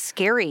are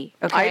scary,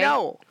 okay? I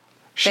know.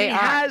 She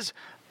has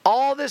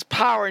all this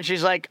power, and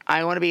she's like,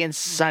 I want to be in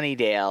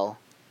Sunnydale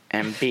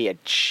and be a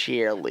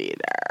cheerleader.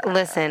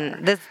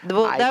 Listen,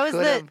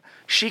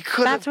 she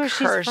could have cursed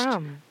she's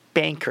from.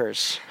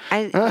 Bankers.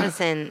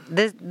 Listen,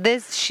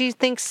 this she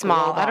thinks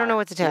small. I don't know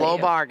what to tell you. Low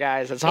bar,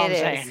 guys. That's all I'm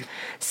saying.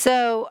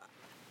 So...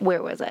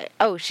 Where was I?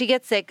 She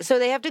gets sick. So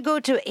they have to go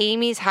to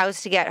Amy's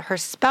house to get her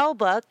spell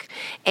book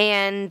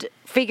and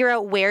figure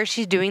out where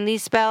she's doing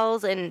these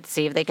spells and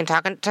see if they can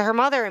talk to her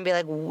mother and be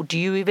like, do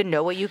you even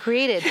know what you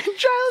created? Giles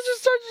just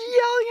starts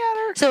yelling at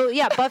her. So,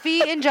 yeah,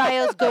 Buffy and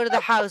Giles go to the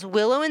house.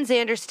 Willow and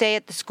Xander stay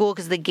at the school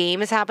because the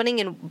game is happening,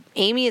 and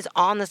Amy is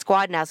on the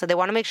squad now, so they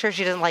want to make sure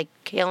she doesn't, like,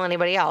 kill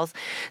anybody else.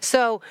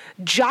 So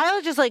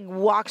Giles just, like,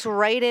 walks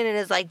right in and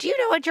is like, do you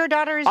know what your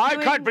daughter is doing?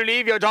 I can't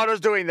believe your daughter's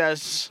doing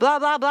this. Blah,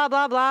 blah, blah,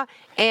 blah, blah.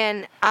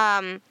 And,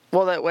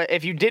 well,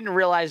 if you didn't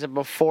realize it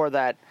before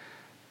that,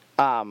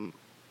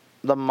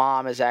 the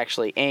mom is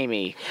actually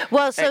Amy.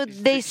 Well, so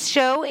they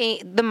show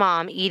the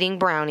mom eating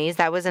brownies.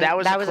 That was one And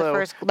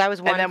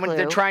then clue. when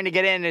they're trying to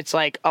get in, it's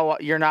like, oh,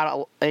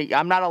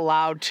 I'm not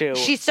allowed to.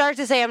 She starts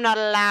to say, I'm not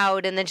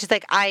allowed, and then she's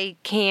like, I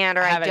can't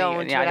or I don't,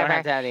 whatever. I don't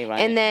have to have any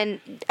money. And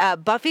then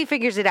Buffy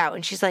figures it out,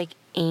 and she's like,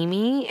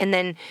 Amy? And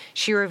then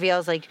she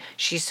reveals, like,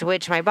 she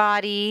switched my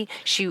body.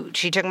 She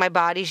took my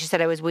body. She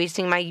said I was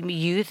wasting my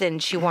youth,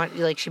 and she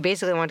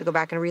basically wanted to go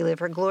back and relive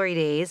her glory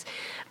days.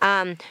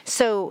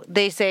 So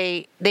they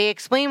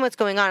explain what's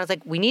going on. It's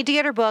like, we need to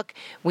get her book,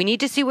 we need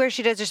to see where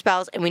she does her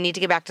spells, and we need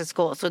to get back to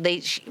school. So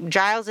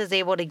Giles is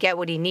able to get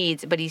what he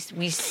needs, but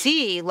we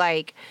see,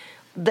 like,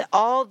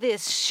 all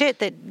this shit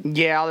that...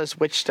 Yeah, all this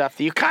witch stuff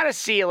that you kind of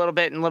see a little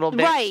bit in little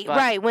bits.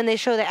 Right, when they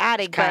show the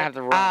attic. Kind of have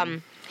the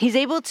room. He's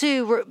able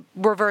to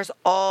reverse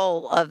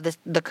all of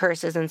the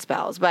curses and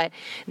spells, but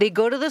they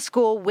go to the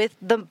school with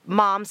the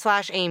mom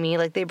 / Amy,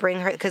 like they bring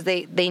her because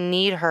they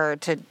need her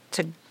to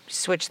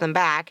switch them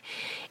back.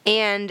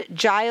 And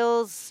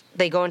Giles,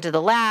 they go into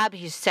the lab.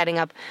 He's setting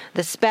up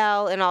the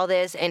spell and all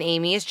this, and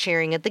Amy is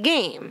cheering at the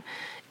game.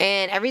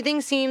 And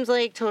everything seems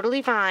like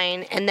totally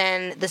fine. And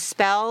then the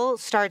spell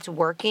starts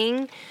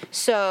working.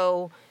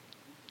 So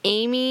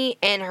Amy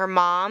and her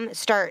mom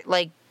start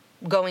like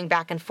going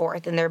back and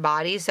forth in their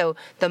bodies. So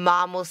the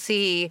mom will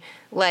see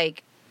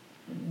like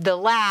the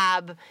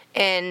lab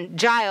and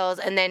Giles,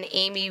 and then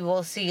Amy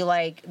will see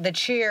like the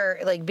chair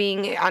like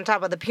being on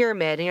top of the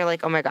pyramid, and you're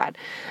like, oh my god,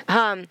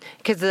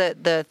 because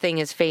the thing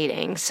is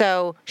fading.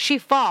 So she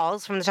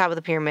falls from the top of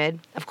the pyramid,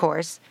 of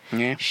course.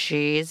 Yeah.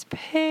 She's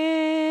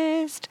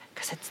pissed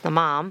because it's the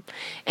mom,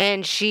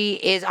 and she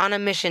is on a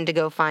mission to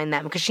go find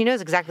them because she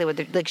knows exactly what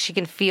they're like. She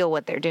can feel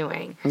what they're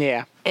doing.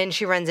 Yeah. And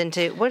she runs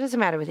into, what is the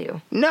matter with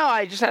you? No,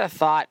 I just had a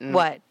thought.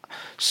 What?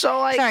 So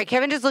like, sorry,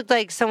 Kevin just looked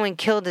like someone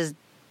killed his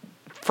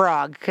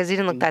frog because he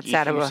didn't look that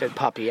sad. You said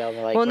puppy. I was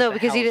like, well, no,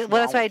 because you didn't.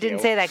 Well, that's why I didn't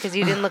say that because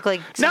you didn't look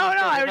like. No,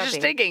 I was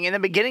just thinking. In the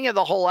beginning of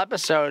the whole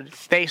episode,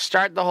 they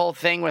start the whole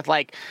thing with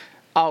like,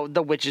 oh,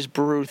 the witch's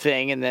brew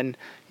thing, and then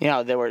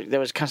there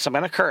was kind of some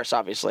kind of curse,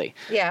 obviously.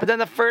 Yeah. But then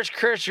the first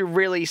curse you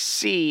really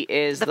see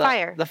is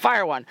the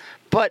fire one.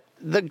 But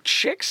the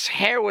chick's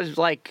hair was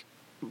like.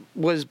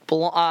 Wasn't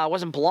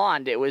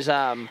blonde. It was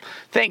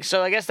thing.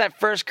 So I guess that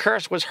first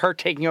curse was her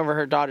taking over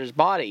her daughter's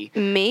body.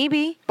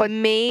 Maybe. But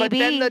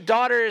then the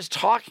daughter is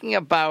talking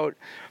about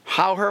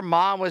how her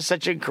mom was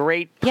such a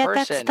great person. Yeah,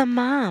 that's the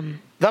mom.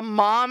 The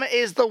mom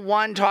is the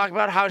one talking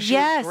about how she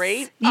was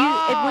great?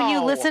 When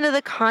you listen to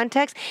the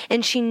context,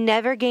 and she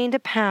never gained a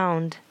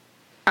pound.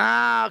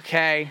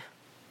 Okay.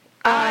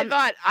 I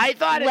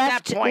thought at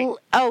that point.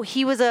 Oh,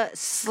 he was a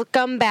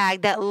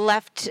scumbag that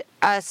left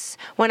us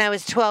when I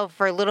was 12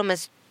 for Little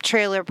Miss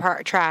Trailer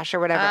Park Trash or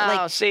whatever.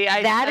 Oh, see,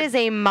 that is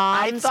a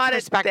mom's I thought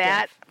perspective.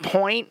 At that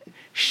point,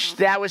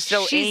 that was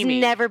still Amy. She's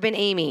never been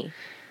Amy.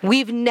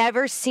 We've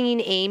never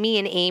seen Amy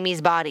in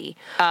Amy's body.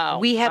 Oh,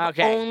 we have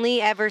only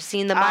ever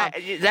seen the mom.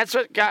 That's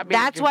what got me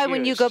That's confused. why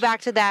when you go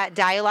back to that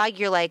dialogue,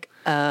 you're like,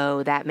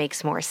 oh, that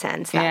makes more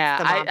sense.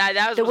 That's the mom.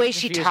 that was the way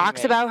she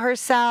talks about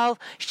herself.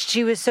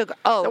 She was so.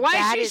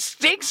 Why she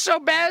stinks so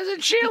bad as a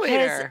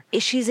cheerleader?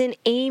 Because she's in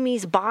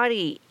Amy's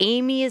body.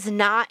 Amy is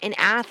not an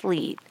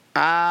athlete. Oh.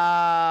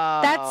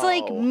 That's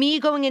like me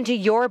going into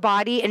your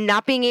body and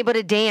not being able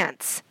to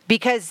dance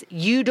because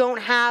you don't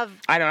have.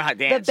 I don't know how to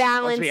dance. The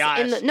balance. Let's be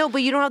honest.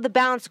 But you don't have the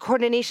balance,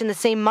 coordination, the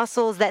same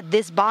muscles that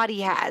this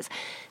body has.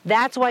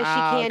 That's why she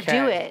can't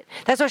do it.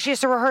 That's why she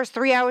has to rehearse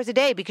 3 hours a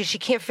day because she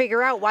can't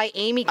figure out why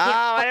Amy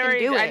can't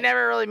do it. I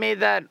never really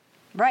made that.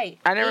 Right.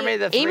 I never made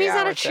the 3 Amy's not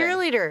a hour thing.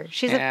 cheerleader.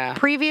 She's a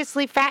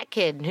previously fat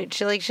kid.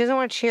 She doesn't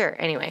want to cheer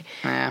anyway.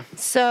 Yeah.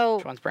 So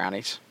she wants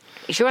brownies.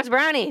 She wants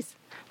brownies.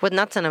 With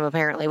nuts in them,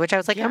 apparently, which I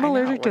was like, I'm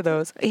allergic to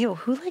those. Ew,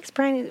 who likes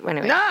brownies?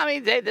 Anyway. No, I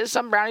mean, there's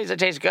some brownies that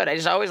taste good. I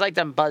just always like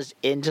them buzzed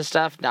into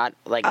stuff, not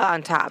like...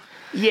 on top.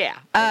 Yeah.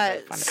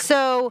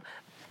 So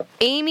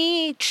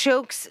Amy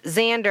chokes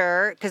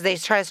Xander because they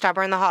try to stop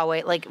her in the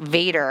hallway, like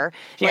Vader.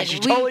 Yeah, like, she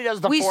totally does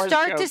the We force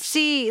start chokes. to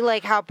see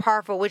like how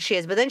powerful witch she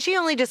is, but then she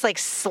only just like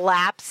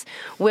slaps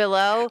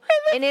Willow,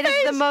 and it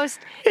is the most.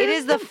 It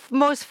is the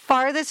most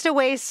farthest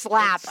away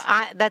slap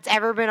that's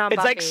ever been on Buffy.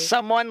 It's like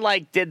someone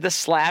like did the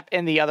slap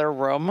in the other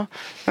room,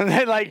 and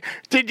then like,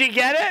 did you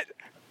get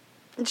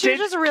it? She was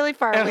just really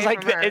far away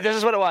from her. This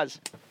is what it was.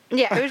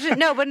 Yeah, it was just,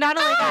 no, but not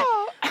only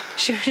that.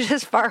 She was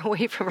just far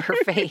away from her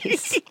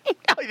face.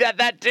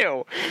 that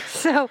too.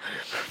 So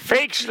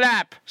fake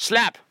slap.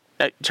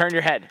 Turn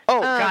your head.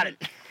 Oh, got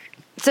it.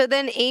 So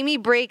then Amy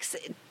breaks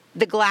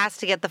the glass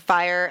to get the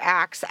fire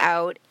axe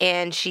out,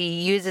 and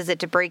she uses it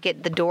to break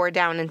the door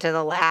down into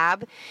the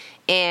lab.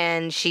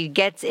 And she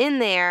gets in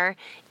there,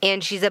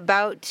 and she's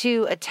about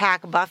to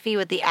attack Buffy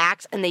with the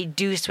axe, and they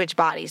do switch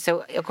bodies.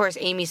 So, of course,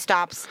 Amy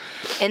stops,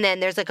 and then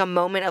there's, like, a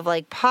moment of,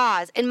 like,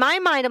 pause. In my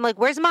mind, I'm like,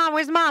 where's Mom?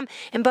 Where's Mom?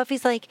 And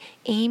Buffy's like,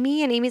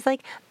 Amy? And Amy's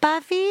like,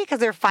 Buffy? Because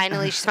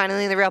she's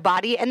finally in the real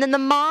body. And then the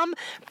mom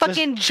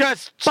fucking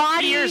just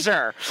spears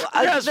her.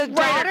 The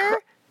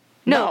daughter?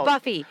 No,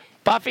 Buffy.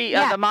 Buffy,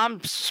 the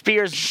mom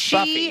spears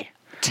Buffy. She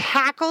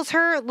tackles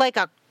her like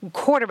a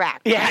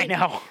quarterback. Yeah, I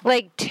know.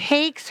 Like,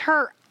 takes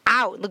her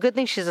out. The good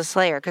thing she's a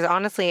slayer, because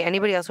honestly,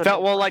 anybody else would.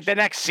 Well, like the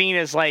next scene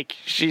is like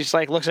she's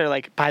like looks at her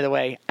like, by the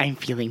way, I'm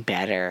feeling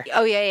better.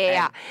 Oh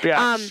yeah.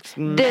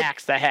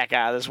 Smacks the heck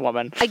out of this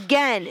woman.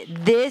 Again,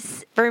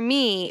 this for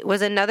me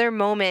was another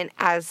moment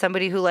as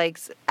somebody who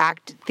likes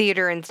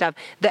theater and stuff.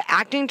 The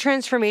acting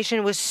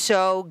transformation was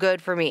so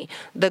good for me.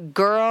 The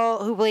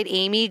girl who played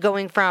Amy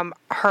going from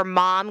her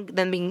mom,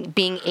 then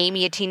being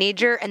Amy, a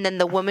teenager, and then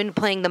the woman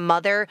playing the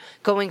mother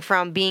going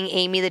from being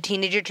Amy, the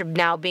teenager, to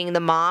now being the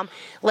mom.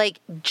 Like,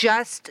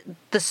 just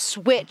the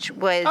switch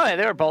was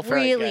they were both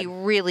really,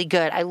 really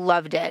good. I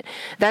loved it.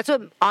 That's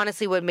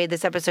what made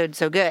this episode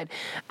so good.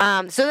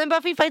 So then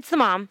Buffy fights the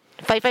mom.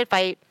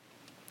 Fight.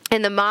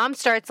 And the mom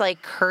starts,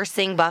 like,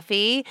 cursing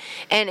Buffy,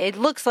 and it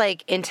looks,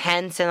 like,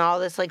 intense and all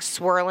this, like,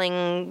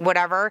 swirling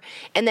whatever.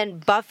 And then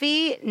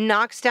Buffy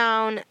knocks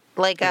down,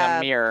 like, a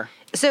mirror.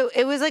 So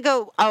it was like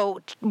a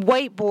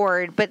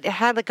whiteboard, but it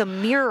had, like, a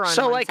mirror on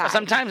one side.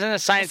 Sometimes in the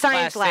science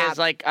class, lab. there's,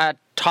 like, a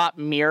top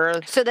mirror.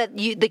 So that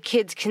the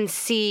kids can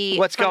see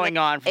what's going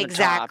on from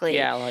exactly. the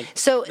top. Yeah, like,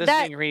 so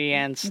the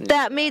ingredients.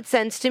 That made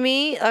sense to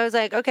me. I was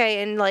like,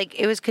 okay, and, like,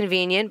 it was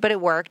convenient, but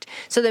it worked.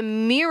 So the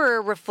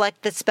mirror reflects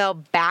the spell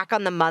back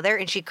on the mother,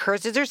 and she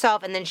curses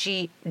herself, and then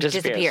she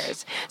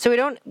disappears. So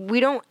we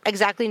don't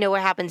exactly know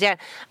what happens yet.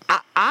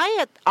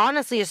 I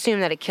honestly assume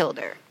that it killed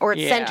her, or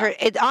it sent her.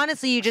 It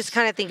honestly, you just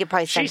kind of think it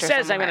probably sent her. She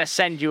says, "I'm going to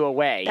send you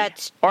away," I'm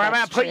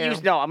going to put you.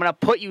 No, I'm going to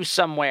put you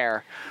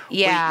somewhere.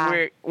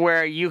 Yeah,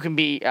 where you can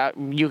be.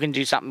 You can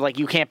do something like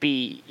you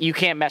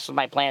can't mess with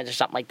my plans or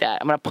something like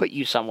that. I'm going to put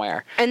you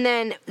somewhere. And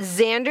then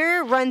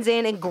Xander runs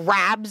in and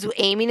grabs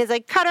Amy and is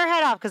like, cut her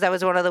head off, because that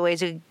was one of the ways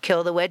to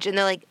kill the witch. And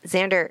they're like,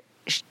 Xander,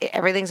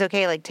 everything's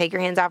okay. Like, take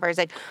your hands off her. He's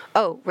like,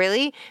 oh,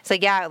 really? It's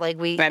like, yeah, like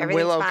And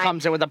Willow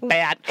comes in with a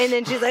bat. And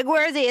then she's like,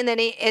 where is he? And then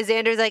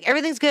Xander's like,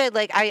 everything's good.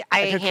 Like, I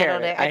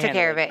handled it. I took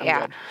care of it.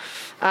 Yeah.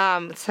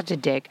 Such a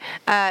dick.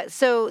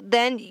 So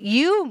then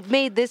you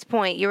made this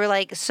point. You were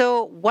like,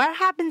 so what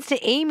happens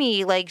to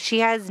Amy? Like, she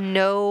has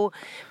no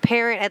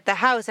parent at the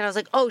house. And I was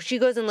like, oh, she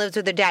goes and lives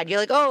with her dad. You're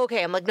like, oh,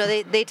 okay. I'm like, no,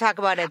 they talk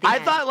about it at the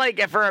end. I thought, like,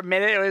 for a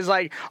minute, it was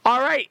like, all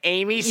right,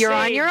 Amy, you're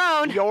on your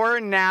own. You're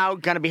now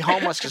going to be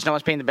homeless because no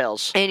one's paying the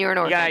bills. And you're an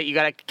orphan. You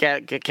got to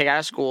get kicked out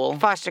of school.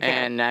 Foster care.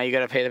 And now you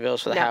got to pay the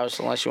bills for the house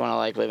unless you want to,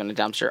 like, live in a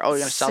dumpster. Oh, you're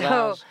going to sell the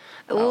house?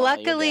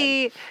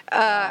 Luckily,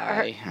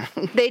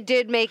 they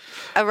did make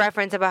a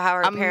reference about how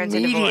her parents are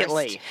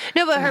divorced.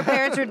 No, but her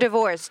parents were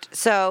divorced.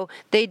 So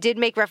they did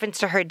make reference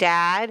to her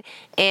dad,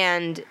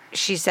 and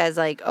she says,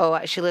 like,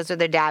 oh, she lives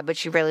with her dad, but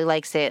she really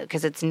likes it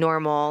because it's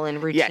normal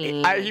and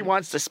routine. Yeah, he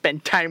wants to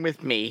spend time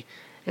with me.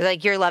 He's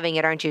like, you're loving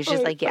it, aren't you? She's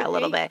like, yeah, a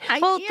little bit.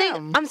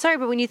 I'm sorry,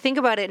 but when you think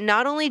about it,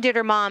 not only did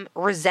her mom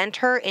resent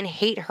her and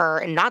hate her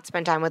and not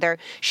spend time with her,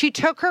 she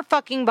took her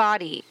fucking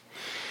body.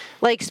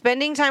 Like,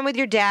 spending time with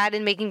your dad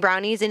and making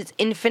brownies, and it's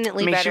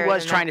infinitely better. She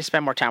was trying to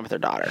spend more time with her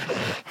daughter.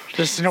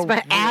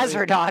 As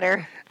her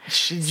daughter.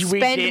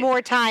 Spend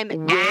more time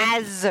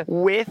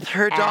with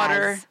her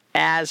daughter.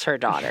 As her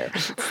daughter.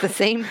 It's the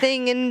same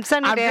thing in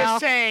Sunnydale. I'm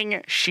just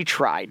saying, she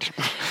tried.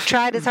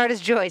 Tried as hard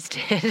as Joyce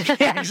did.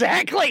 Yeah,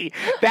 exactly.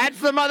 That's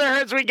the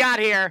motherhoods we got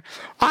here.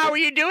 How are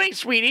you doing,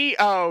 sweetie?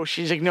 Oh,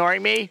 she's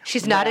ignoring me?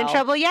 She's not in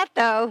trouble yet,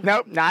 though.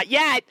 Nope, not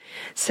yet.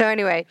 So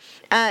anyway,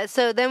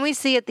 so then we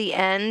see at the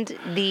end,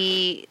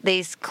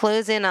 they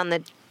close in on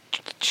the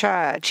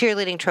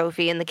cheerleading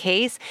trophy in the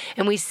case,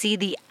 and we see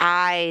the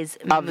eyes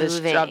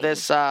moving. Of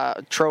this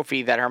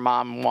trophy that her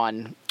mom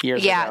won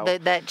years ago. Yeah,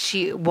 that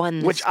she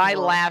won. Which I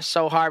laughed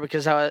so hard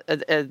because I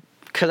at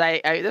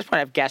this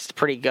point I've guessed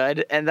pretty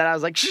good, and then I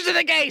was like, she's in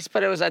the case,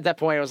 but it was at that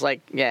point it was like,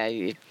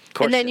 yeah.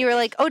 And then you were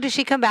like, oh, does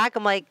she come back?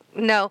 I'm like,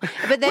 no.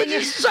 But then which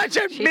is such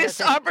a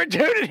missed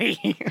opportunity.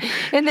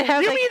 And then I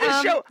was mean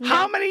this show? No.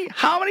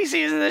 How many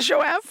seasons does this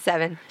show have?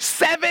 7.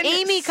 7.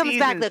 Amy comes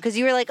back though, because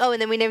you were like, oh,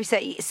 and then we never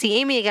see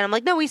Amy again. I'm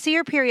like, no, we see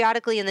her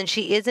periodically, and then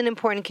she is an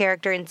important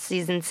character in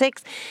season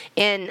 6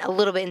 and a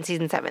little bit in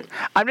season 7.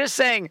 I'm just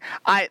saying,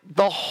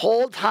 the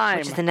whole time,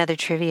 which is another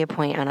trivia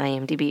point on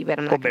IMDb, but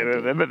I'm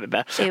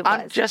not.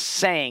 I'm just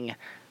saying.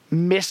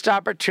 Missed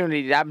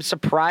opportunity. I'm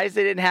surprised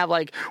they didn't have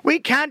we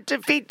can't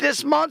defeat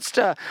this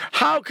monster.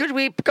 How could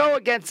we go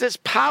against this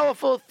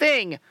powerful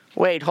thing?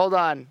 Wait, hold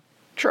on.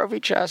 Trophy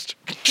chest.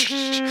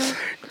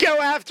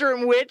 Go after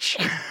him, witch.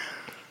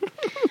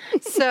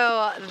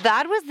 So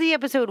that was the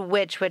episode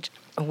which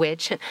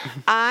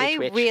I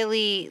Which.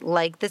 really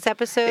liked this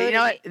episode. You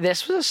know what?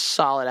 This was a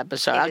solid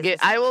episode.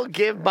 I will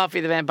give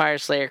Buffy the Vampire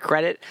Slayer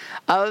credit,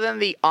 other than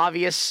the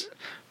obvious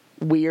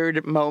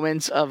weird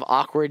moments of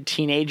awkward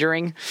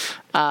teenagering.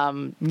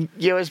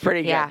 It was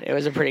pretty good. Yeah. It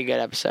was a pretty good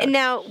episode.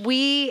 Now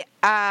we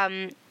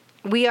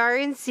are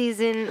in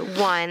season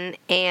 1,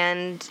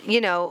 and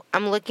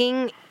I'm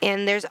looking,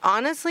 and there's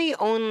honestly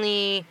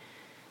only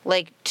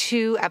like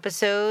 2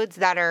 episodes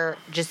that are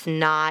just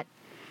not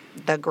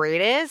the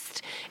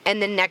greatest,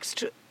 and the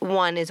next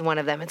one is one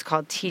of them. It's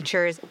called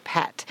Teacher's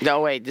Pet.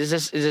 No, wait. Does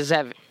this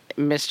have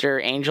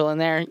Mr. Angel in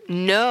there?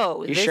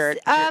 No, You sure?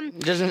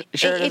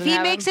 If he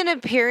makes an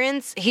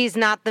appearance, he's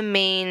not the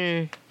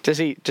main. Does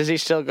he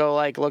still go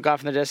like look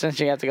off in the distance?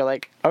 You have to go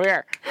like over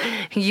here.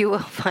 You will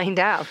find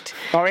out.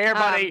 Over here,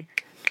 buddy.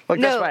 Look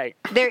this way.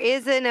 There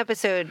is an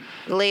episode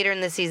later in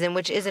the season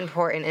which is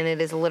important, and it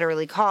is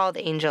literally called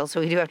Angel, so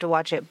we do have to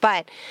watch it.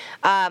 But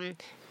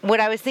what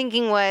I was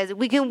thinking was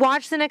we can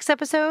watch the next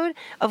episode,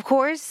 of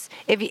course,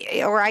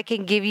 or I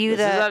can give you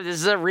This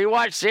is a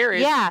rewatch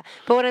series. Yeah,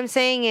 but what I'm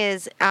saying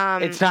is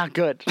it's not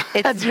good.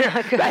 It's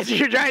not good. That's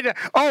you're trying to.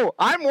 Oh,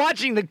 I'm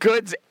watching the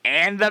goods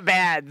and the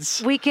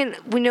bads. We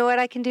know what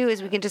I can do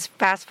is we can just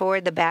fast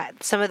forward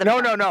some of the.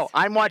 No.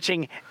 I'm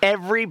watching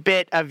every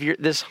bit of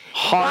this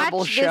horrible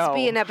Watch show. this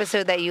be an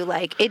episode that you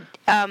like.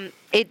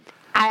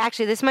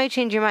 Actually, this might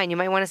change your mind. You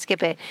might want to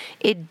skip it.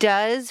 It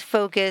does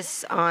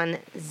focus on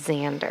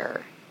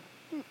Xander.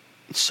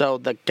 So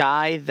the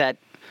guy that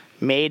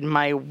made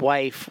my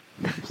wife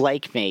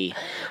like me,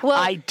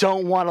 I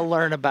don't want to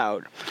learn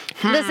about.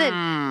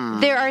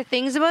 Listen, there are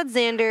things about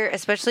Xander,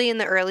 especially in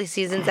the early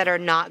seasons, that are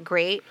not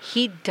great.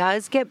 He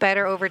does get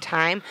better over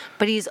time,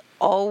 but he's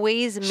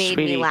always made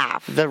me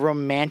laugh. The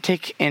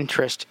romantic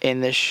interest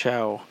in this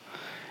show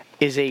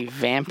is a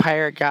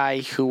vampire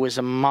guy who was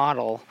a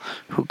model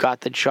who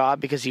got the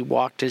job because he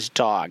walked his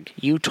dog.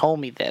 You told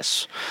me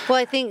this. Well,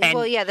 I think, that's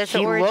the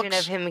origin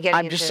of him getting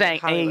I'm just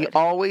saying, Hollywood. and he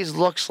always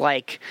looks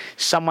like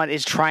someone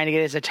is trying to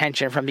get his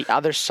attention from the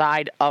other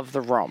side of the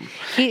room.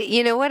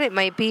 You know what it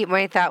might be?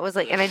 My thought was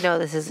like, and I know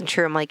this isn't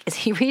true, I'm like, is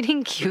he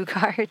reading cue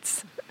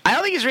cards? I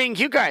don't think he's reading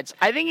cue cards.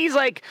 I think he's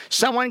like,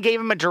 someone gave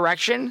him a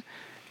direction,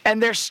 and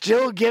they're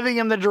still giving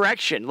him the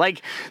direction.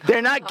 Like,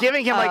 they're not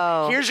giving him, here's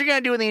what you're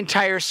going to do in the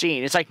entire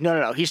scene. It's like,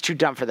 no, he's too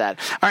dumb for that.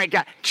 All right,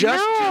 God, do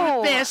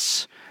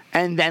this,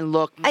 and then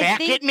look back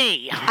at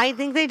me. I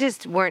think they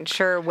just weren't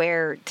sure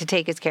where to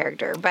take his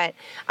character. But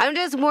I'm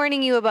just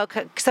warning you about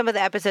some of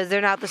the episodes.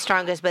 They're not the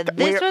strongest, but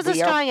this was a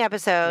strong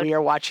episode. We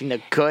are watching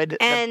the good,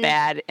 the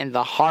bad, and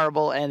the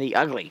horrible, and the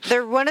ugly.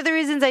 One of the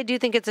reasons I do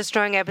think it's a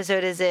strong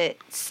episode is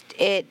it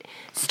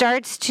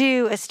starts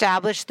to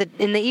establish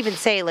and they even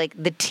say like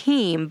the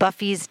team,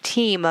 Buffy's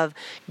team of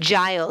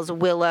Giles,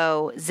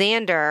 Willow,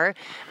 Xander,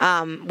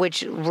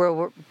 which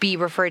will be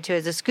referred to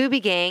as a Scooby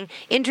Gang,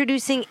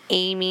 introducing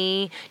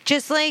Amy,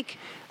 just like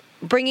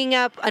bringing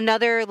up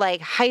another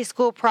like high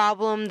school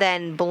problem,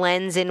 then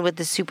blends in with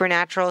the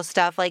supernatural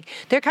stuff. Like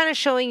they're kind of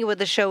showing you what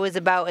the show is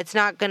about. It's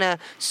not gonna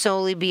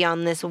solely be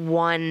on this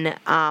one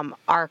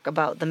arc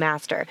about the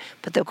Master,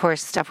 but of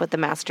course stuff with the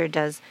Master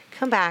does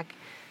come back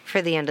for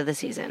the end of the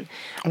season.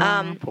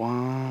 Womp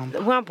womp.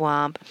 Womp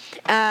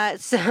womp.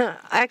 So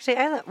actually,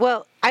 it's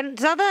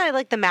not that I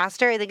like the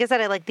Master. I think it's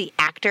that I like the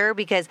actor,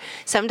 because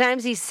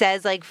sometimes he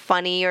says like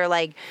funny or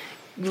like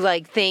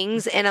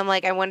things, and I'm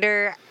like, I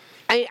wonder.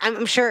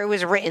 I'm sure it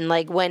was written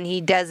like when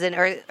he does an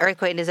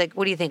earthquake and is like,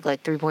 what do you think,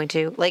 like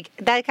 3.2? Like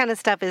that kind of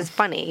stuff is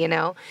funny, you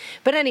know?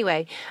 But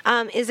anyway,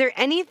 is there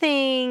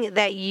anything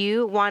that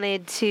you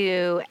wanted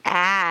to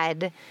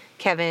add,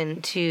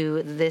 Kevin,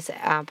 to this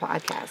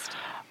podcast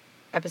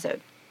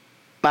episode?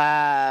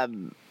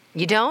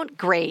 You don't?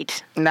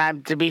 Great. Now,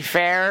 to be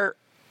fair,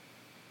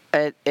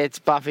 it's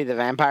Buffy the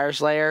Vampire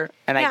Slayer,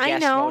 and I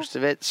guessed most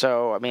of it,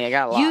 so, I mean, I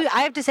got a lot.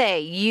 I have to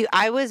say,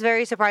 I was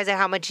very surprised at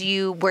how much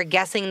you were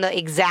guessing the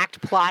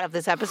exact plot of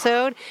this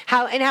episode,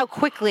 how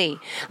quickly.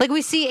 Like,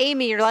 we see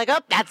Amy, you're like,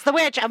 oh, that's the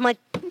witch. I'm like,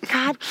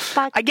 God,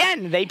 fuck.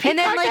 Again, they picked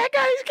that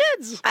guy's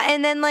kids.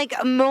 And then, like,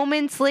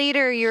 moments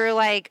later, you're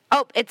like,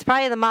 oh, it's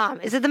probably the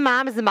mom. Is it the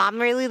mom? Is the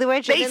mom really the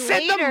witch? They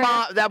said the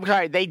mom.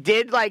 Sorry, they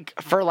did, like,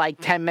 for,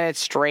 like, 10 minutes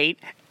straight,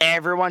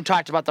 everyone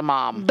talked about the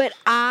mom. But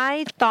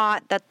I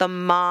thought that the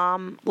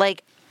mom,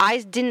 like, I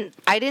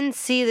didn't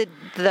see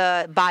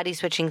the body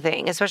switching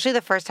thing, especially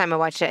the first time I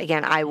watched it.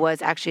 Again, I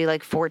was actually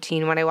like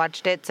 14 when I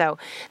watched it, so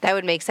that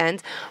would make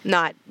sense.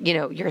 Not,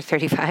 you're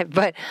 35,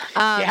 but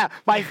yeah,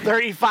 my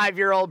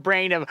 35-year-old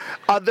brain of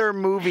other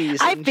movies.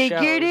 I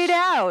figured it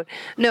out.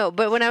 No,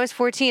 but when I was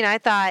 14, I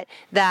thought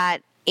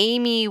that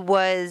Amy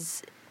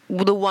was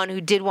the one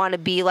who did want to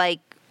be like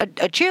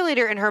a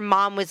cheerleader, and her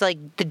mom was like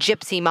the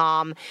gypsy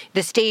mom,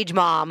 the stage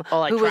mom,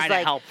 like who was trying to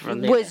like help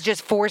from the- was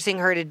just forcing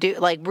her to do,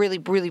 like really,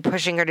 really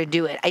pushing her to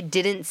do it. I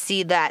didn't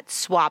see that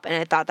swap, and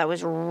I thought that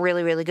was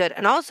really, really good,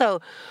 and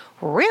also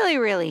really,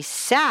 really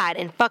sad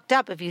and fucked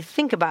up if you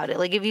think about it.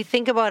 Like if you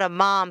think about a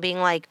mom being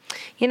like,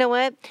 you know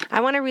what,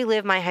 I want to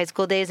relive my high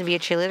school days and be a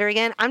cheerleader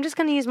again. I'm just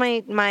going to use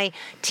my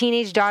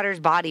teenage daughter's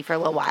body for a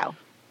little while.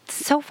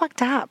 It's so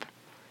fucked up.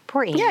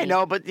 Poor Amy. Yeah,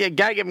 no, but you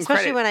gotta give him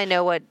Especially credit. when I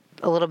know what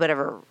a little bit of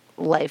her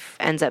life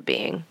ends up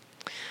being.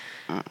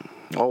 Well,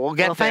 we'll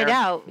get We'll there. find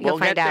out. You'll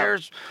find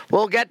out.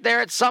 We'll get there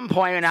at some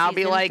point, and I'll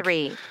be Season like,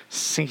 3.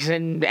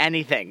 season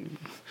anything.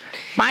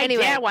 My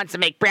Anyway. dad wants to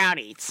make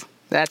brownies.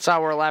 That's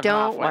all we're left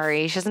off Don't with.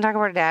 worry. She doesn't talk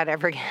about her dad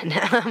ever again.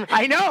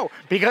 I know,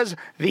 because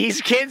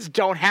these kids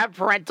don't have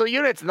parental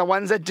units, and the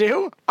ones that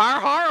do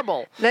are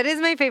horrible. That is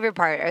my favorite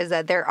part, is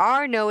that there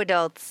are no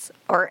adults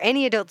or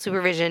any adult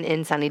supervision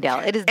in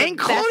Sunnydale. It is the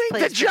Including best the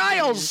place for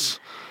Giles. teens.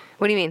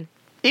 What do you mean?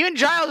 Even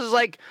Giles is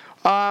like,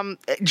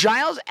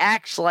 Giles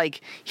acts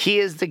like he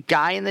is the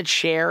guy in the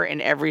chair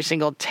in every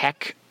single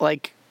tech,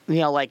 like,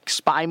 like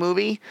spy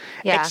movie.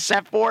 Yeah.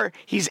 Except for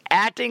he's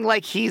acting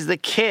like he's the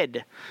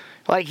kid.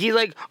 Like, he's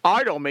like,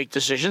 I don't make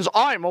decisions.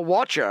 I'm a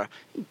watcher.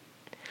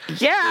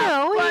 Yeah,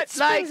 No, but it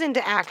springs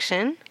into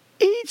action.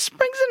 he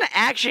springs into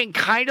action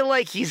kind of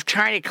like he's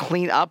trying to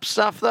clean up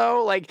stuff,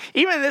 though. Like,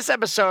 even in this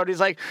episode, he's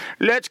like,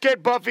 let's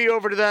get Buffy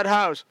over to that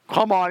house.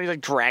 Come on. He's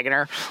like dragging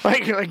her.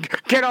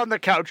 Like get on the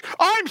couch.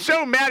 I'm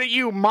so mad at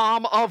you,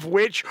 mom of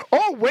which.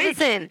 Oh, wait.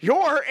 Listen.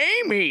 You're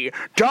Amy.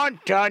 Dun,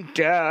 dun,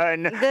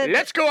 dun.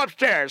 Let's go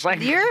upstairs.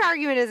 Like, Your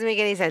argument doesn't make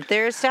any sense.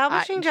 They're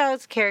establishing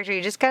Giles' character.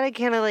 You just gotta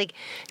kind of like,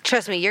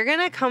 trust me, you're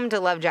gonna come to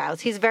love Giles.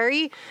 He's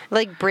very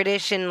like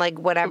British and like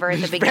whatever at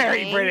the he's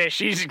beginning. very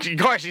British. Of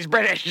course, he's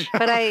British.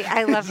 But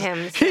I love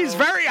him. So. He's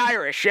very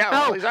Irish. Yeah,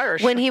 well, he's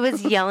Irish. When he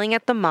was yelling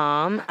at the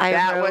mom,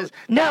 that was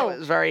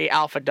very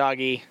alpha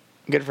doggy.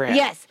 Good for him.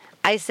 Yes.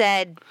 I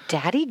said,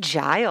 Daddy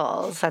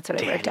Giles. That's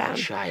what I wrote down.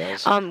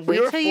 Giles.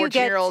 Wait till you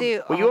get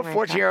to... Were you a my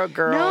 14-year-old God.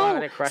 girl No. who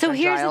had a crush So on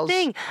here's Giles? the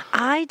thing.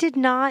 I did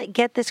not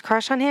get this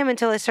crush on him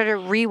until I started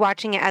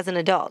rewatching it as an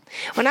adult.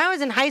 When I was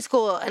in high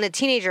school and a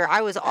teenager,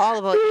 I was all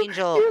about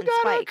Angel You and got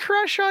a Spike.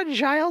 crush on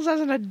Giles as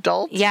an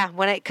adult? Yeah,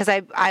 because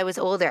I was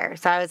older.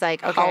 So I was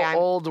like, okay, How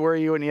old were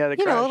you when you had a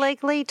crush?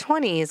 like late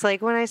 20s,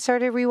 like when I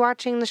started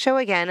rewatching the show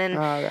again. And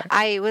okay.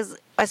 I was,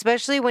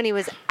 especially when he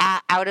was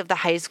out of the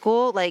high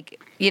school, like,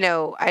 I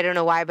don't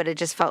know why, but it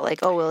just felt like,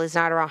 oh, well, he's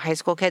not around high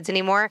school kids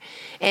anymore.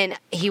 And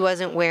he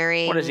wasn't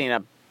wearing... What is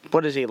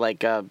he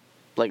like,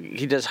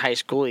 he does high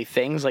schooly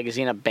things? Like, is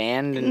he in a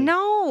band? And...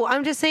 No,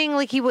 I'm just saying,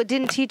 like, he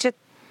didn't teach at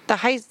the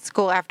high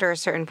school after a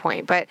certain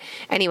point. But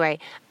anyway,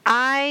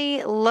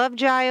 I love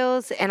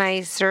Giles, and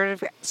I sort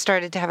of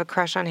started to have a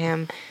crush on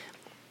him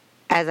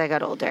as I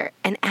got older,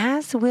 and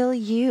as will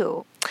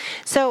you.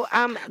 So,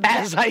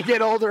 As I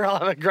get older, I'll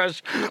have a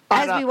crush.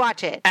 We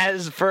watch it.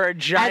 As for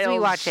Giles, As we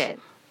watch it.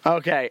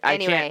 Okay,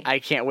 Anyway. I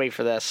can't wait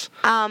for this.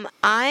 I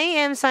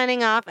am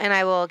signing off, and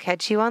I will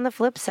catch you on the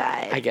flip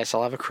side. I guess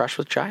I'll have a crush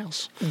with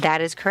Giles. That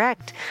is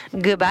correct.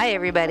 Goodbye,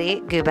 everybody.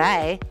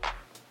 Goodbye.